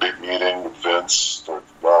 we had a big meeting with Vince for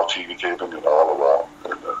Raw TV taping and all around,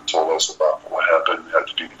 and told us about what happened, had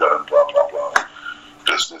to be done, blah, blah, blah.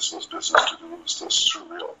 Business was business to do. It was just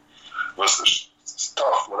surreal. It was this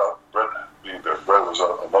tough without Brett being there. Brett was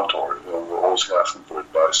a mentor. We were always asking for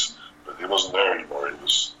advice, but he wasn't there anymore. He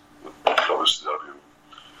was with WCW.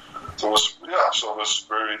 So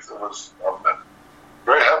I'm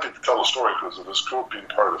very happy to tell the story because it was cool being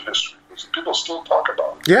part of history. Because people still talk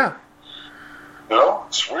about it. Yeah.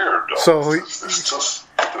 It's weird, though. So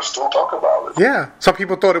They still talk about it. Yeah. Some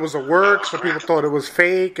people thought it was a work. Some people thought it was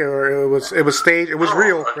fake, or it was staged. It was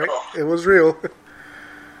real, right? It was real.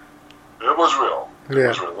 It was real. Yeah. It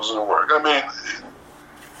was real. It wasn't a work. I mean,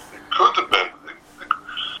 it could have been.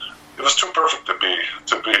 It was too perfect to be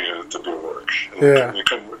a work. Yeah. You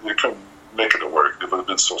couldn't make it a work. It would have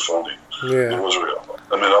been so phony. Yeah. It was real.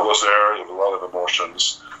 I mean, I was there. There were a lot of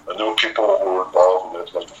emotions. I knew people who were involved in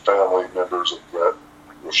it, like the family members of Brett,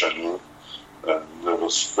 which I knew, and it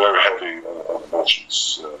was very heavy on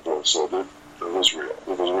emotions. So it was real. It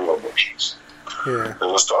was real emotions. Yeah. It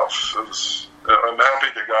was tough. I'm happy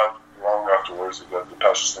they got long afterwards. They got the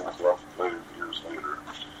passes things left years later.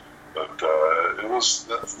 But it was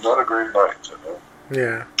not a great night.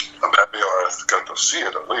 Yeah. I'm happy I got to see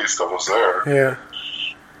it. At least I was there. Yeah.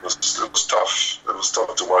 It was tough. It was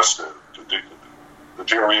tough to watch the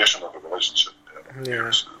deterioration of the relationship.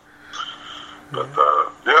 Yeah. But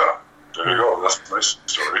there you go. That's a nice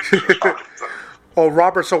story. Oh,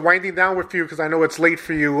 Robert. So winding down with you because I know it's late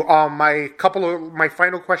for you. My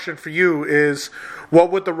final question for you is,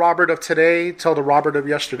 what would the Robert of today tell the Robert of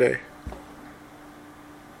yesterday?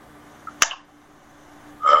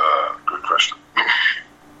 Good question.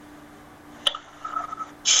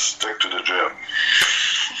 Stick to the gym.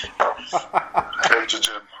 Take the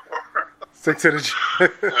gym. Stick to the gym.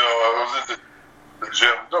 I was in the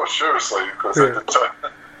gym. No, seriously, because at the time,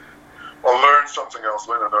 I learned something else,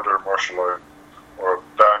 learn another martial art or a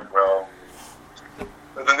background.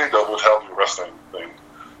 And then that would help your wrestling thing.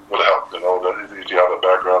 Would help, that if you have a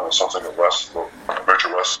background or something of wrestling,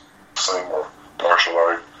 virtual wrestling or martial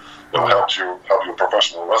art, it will help your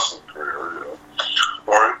professional wrestling career.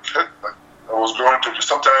 Or I was going to.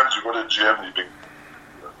 Sometimes you go to the gym and you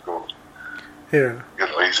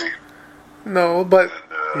get lazy. No, but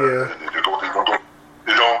and you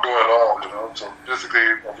don't go at all. So basically,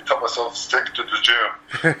 I tell myself, stick to the gym,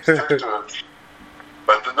 stick to it.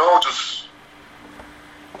 but no, just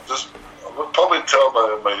I would probably tell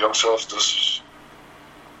my young self, just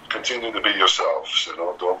continue to be yourself.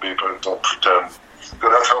 Don't pretend. Because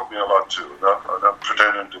that helped me a lot too. Not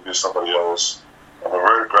pretending to be somebody else. I'm a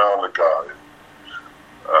very grounded guy.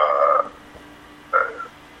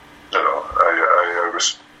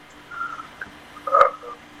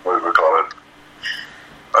 What do we call it?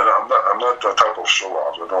 I'm not the type of show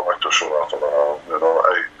off. I don't like to show off around.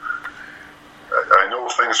 I know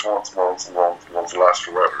things won't last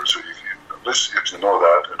forever. So at least if you know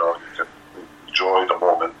that, you can enjoy the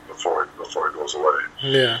moment before it goes away.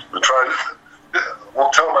 Yeah. And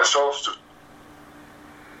won't tell myself to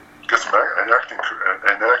get some acting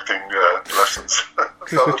lessons. That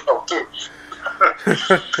would help too.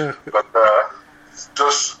 But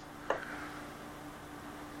just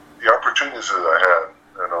the opportunities that I had,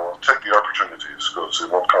 take the opportunities because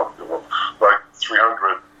it won't come. It won't, like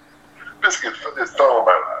 300. Basically, it fell on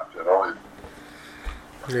my lap.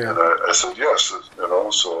 Yeah. And I said yes. So I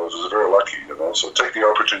was very lucky. So take the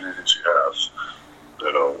opportunities you have.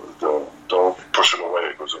 Don't push it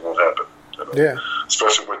away because it won't happen. Yeah.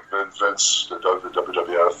 Especially with Vince, the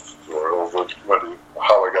WWF, or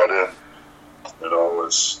how I got in. I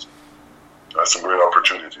had some great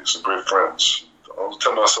opportunities, some great friends. I always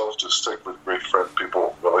tell myself to stick with great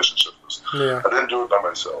people, relationships. Yeah. I didn't do it by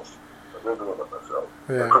myself.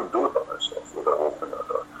 Yeah. I couldn't do it by myself with that whole thing.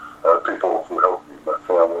 I had people who helped me, my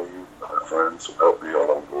family, my friends who helped me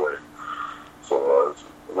along the way. So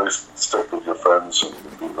at least stick with your friends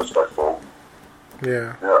and be respectful.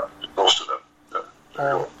 Yeah. Yeah, be close to them.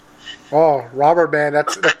 Yeah. Oh, Robert, man,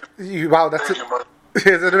 wow, that's it's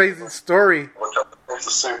an amazing story.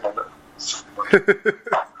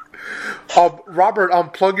 Robert,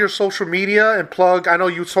 plug your social media and plug. I know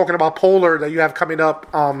you were talking about Polar that you have coming up.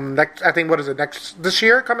 Next, I think this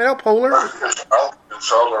year coming up? Polar. It's out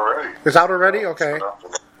already. It's out already. Okay.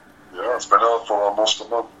 It's been out for almost a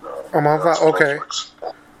month now. A month. Okay.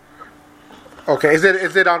 Okay. Is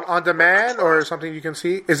it on demand or something you can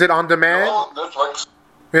see? Is it on demand? No, Netflix.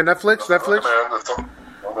 Yeah, Netflix. Netflix. On demand. It's on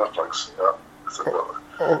Netflix. Yeah.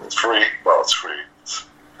 It's free. Well, it's free. It's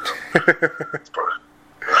pretty.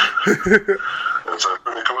 It's a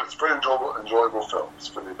pretty cool. It's a pretty enjoyable film. It's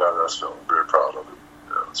a pretty badass film. I'm very proud of it.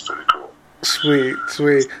 Yeah, it's pretty cool. Sweet.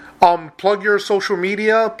 Plug your social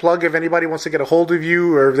media. Plug if anybody wants to get a hold of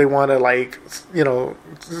you, or if they want to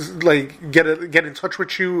get in touch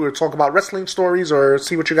with you, or talk about wrestling stories, or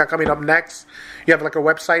see what you got coming up next. You have like a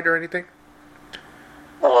website or anything?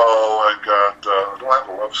 Well, I don't have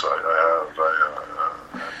a website. I have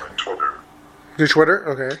my Twitter. Your Twitter?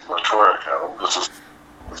 Okay. My Twitter account.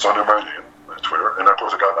 It's under my name, my Twitter, and of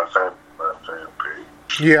course I got my fan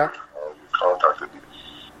page. Yeah. You contacted me,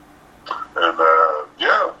 and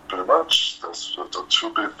pretty much that's the two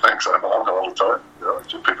big things I'm on all the time. If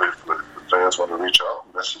the fans want to reach out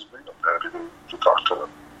and message me, I'm happy to talk to them.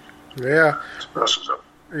 Yeah. Message them.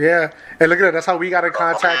 Yeah, and look at that. That's how we got in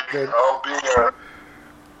contact. I'll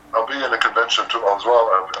be in a convention too as well.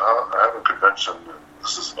 I have a convention.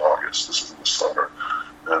 This is in August. This is in the summer,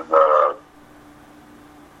 and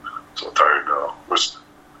so tired now.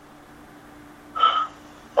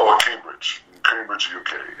 Cambridge,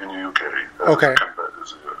 UK. In the UK. Okay.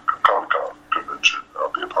 There's a Comic-Con convention.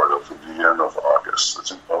 I'll be a part of at the end of August.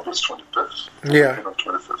 It's in August 25th. Yeah. End of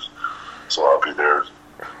 25th. So I'll be there.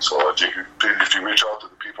 So if you reach out to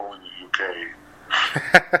the people in the UK,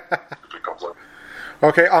 if it comes up.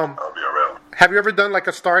 Okay. I'll be around. Have you ever done like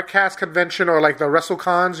a StarCast convention or like the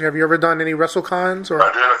WrestleCons? Have you ever done any WrestleCons? Or I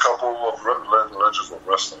did a couple of Legends of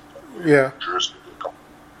Wrestling. Yeah. In Jersey,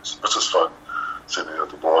 which is fun. Seeing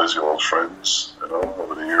the boys, your old friends,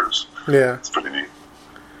 over the years. Yeah. It's pretty neat.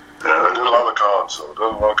 And I did a lot of cons. So I did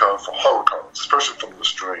a lot of cons for horror cons, especially from the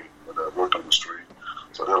street when I worked on the street.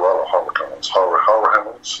 So I did a lot of horror cons, horror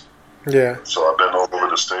helmets. Yeah. So I've been all over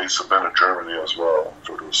the States. I've been in Germany as well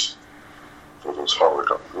for those horror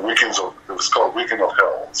cons. It was called Weekend of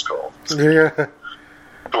Hell. It's called. Yeah.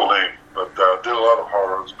 Cool name, but did a lot of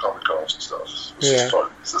horror comic cons and stuff. It's just fun.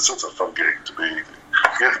 It's such a fun gig to be. You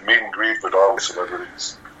get to meet and greet with all the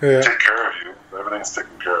celebrities. Yeah. Take care of you. Everything's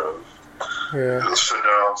taken care of. Yeah. You'll sit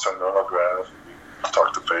down, sign an autograph, and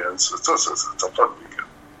talk to fans. It's a fun weekend.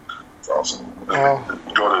 It's awesome.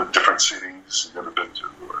 And go to different cities you've never been to.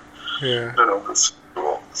 It's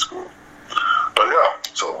cool. It's cool. But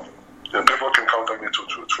so people can contact me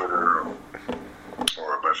through Twitter or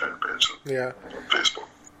my fan page on Facebook.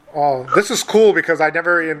 Oh, this is cool because I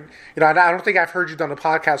don't think I've heard you done a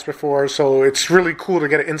podcast before, so it's really cool to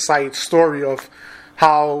get an inside story of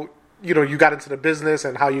how you got into the business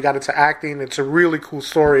and how you got into acting. It's a really cool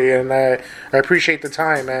story, and I appreciate the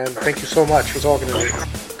time, and thank you so much for talking to me.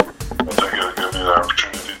 Thank you for giving me the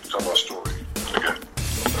opportunity to tell my story. Again.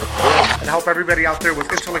 And I hope everybody out there was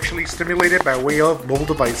intellectually stimulated by way of mobile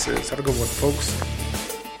devices. Have a good one, folks.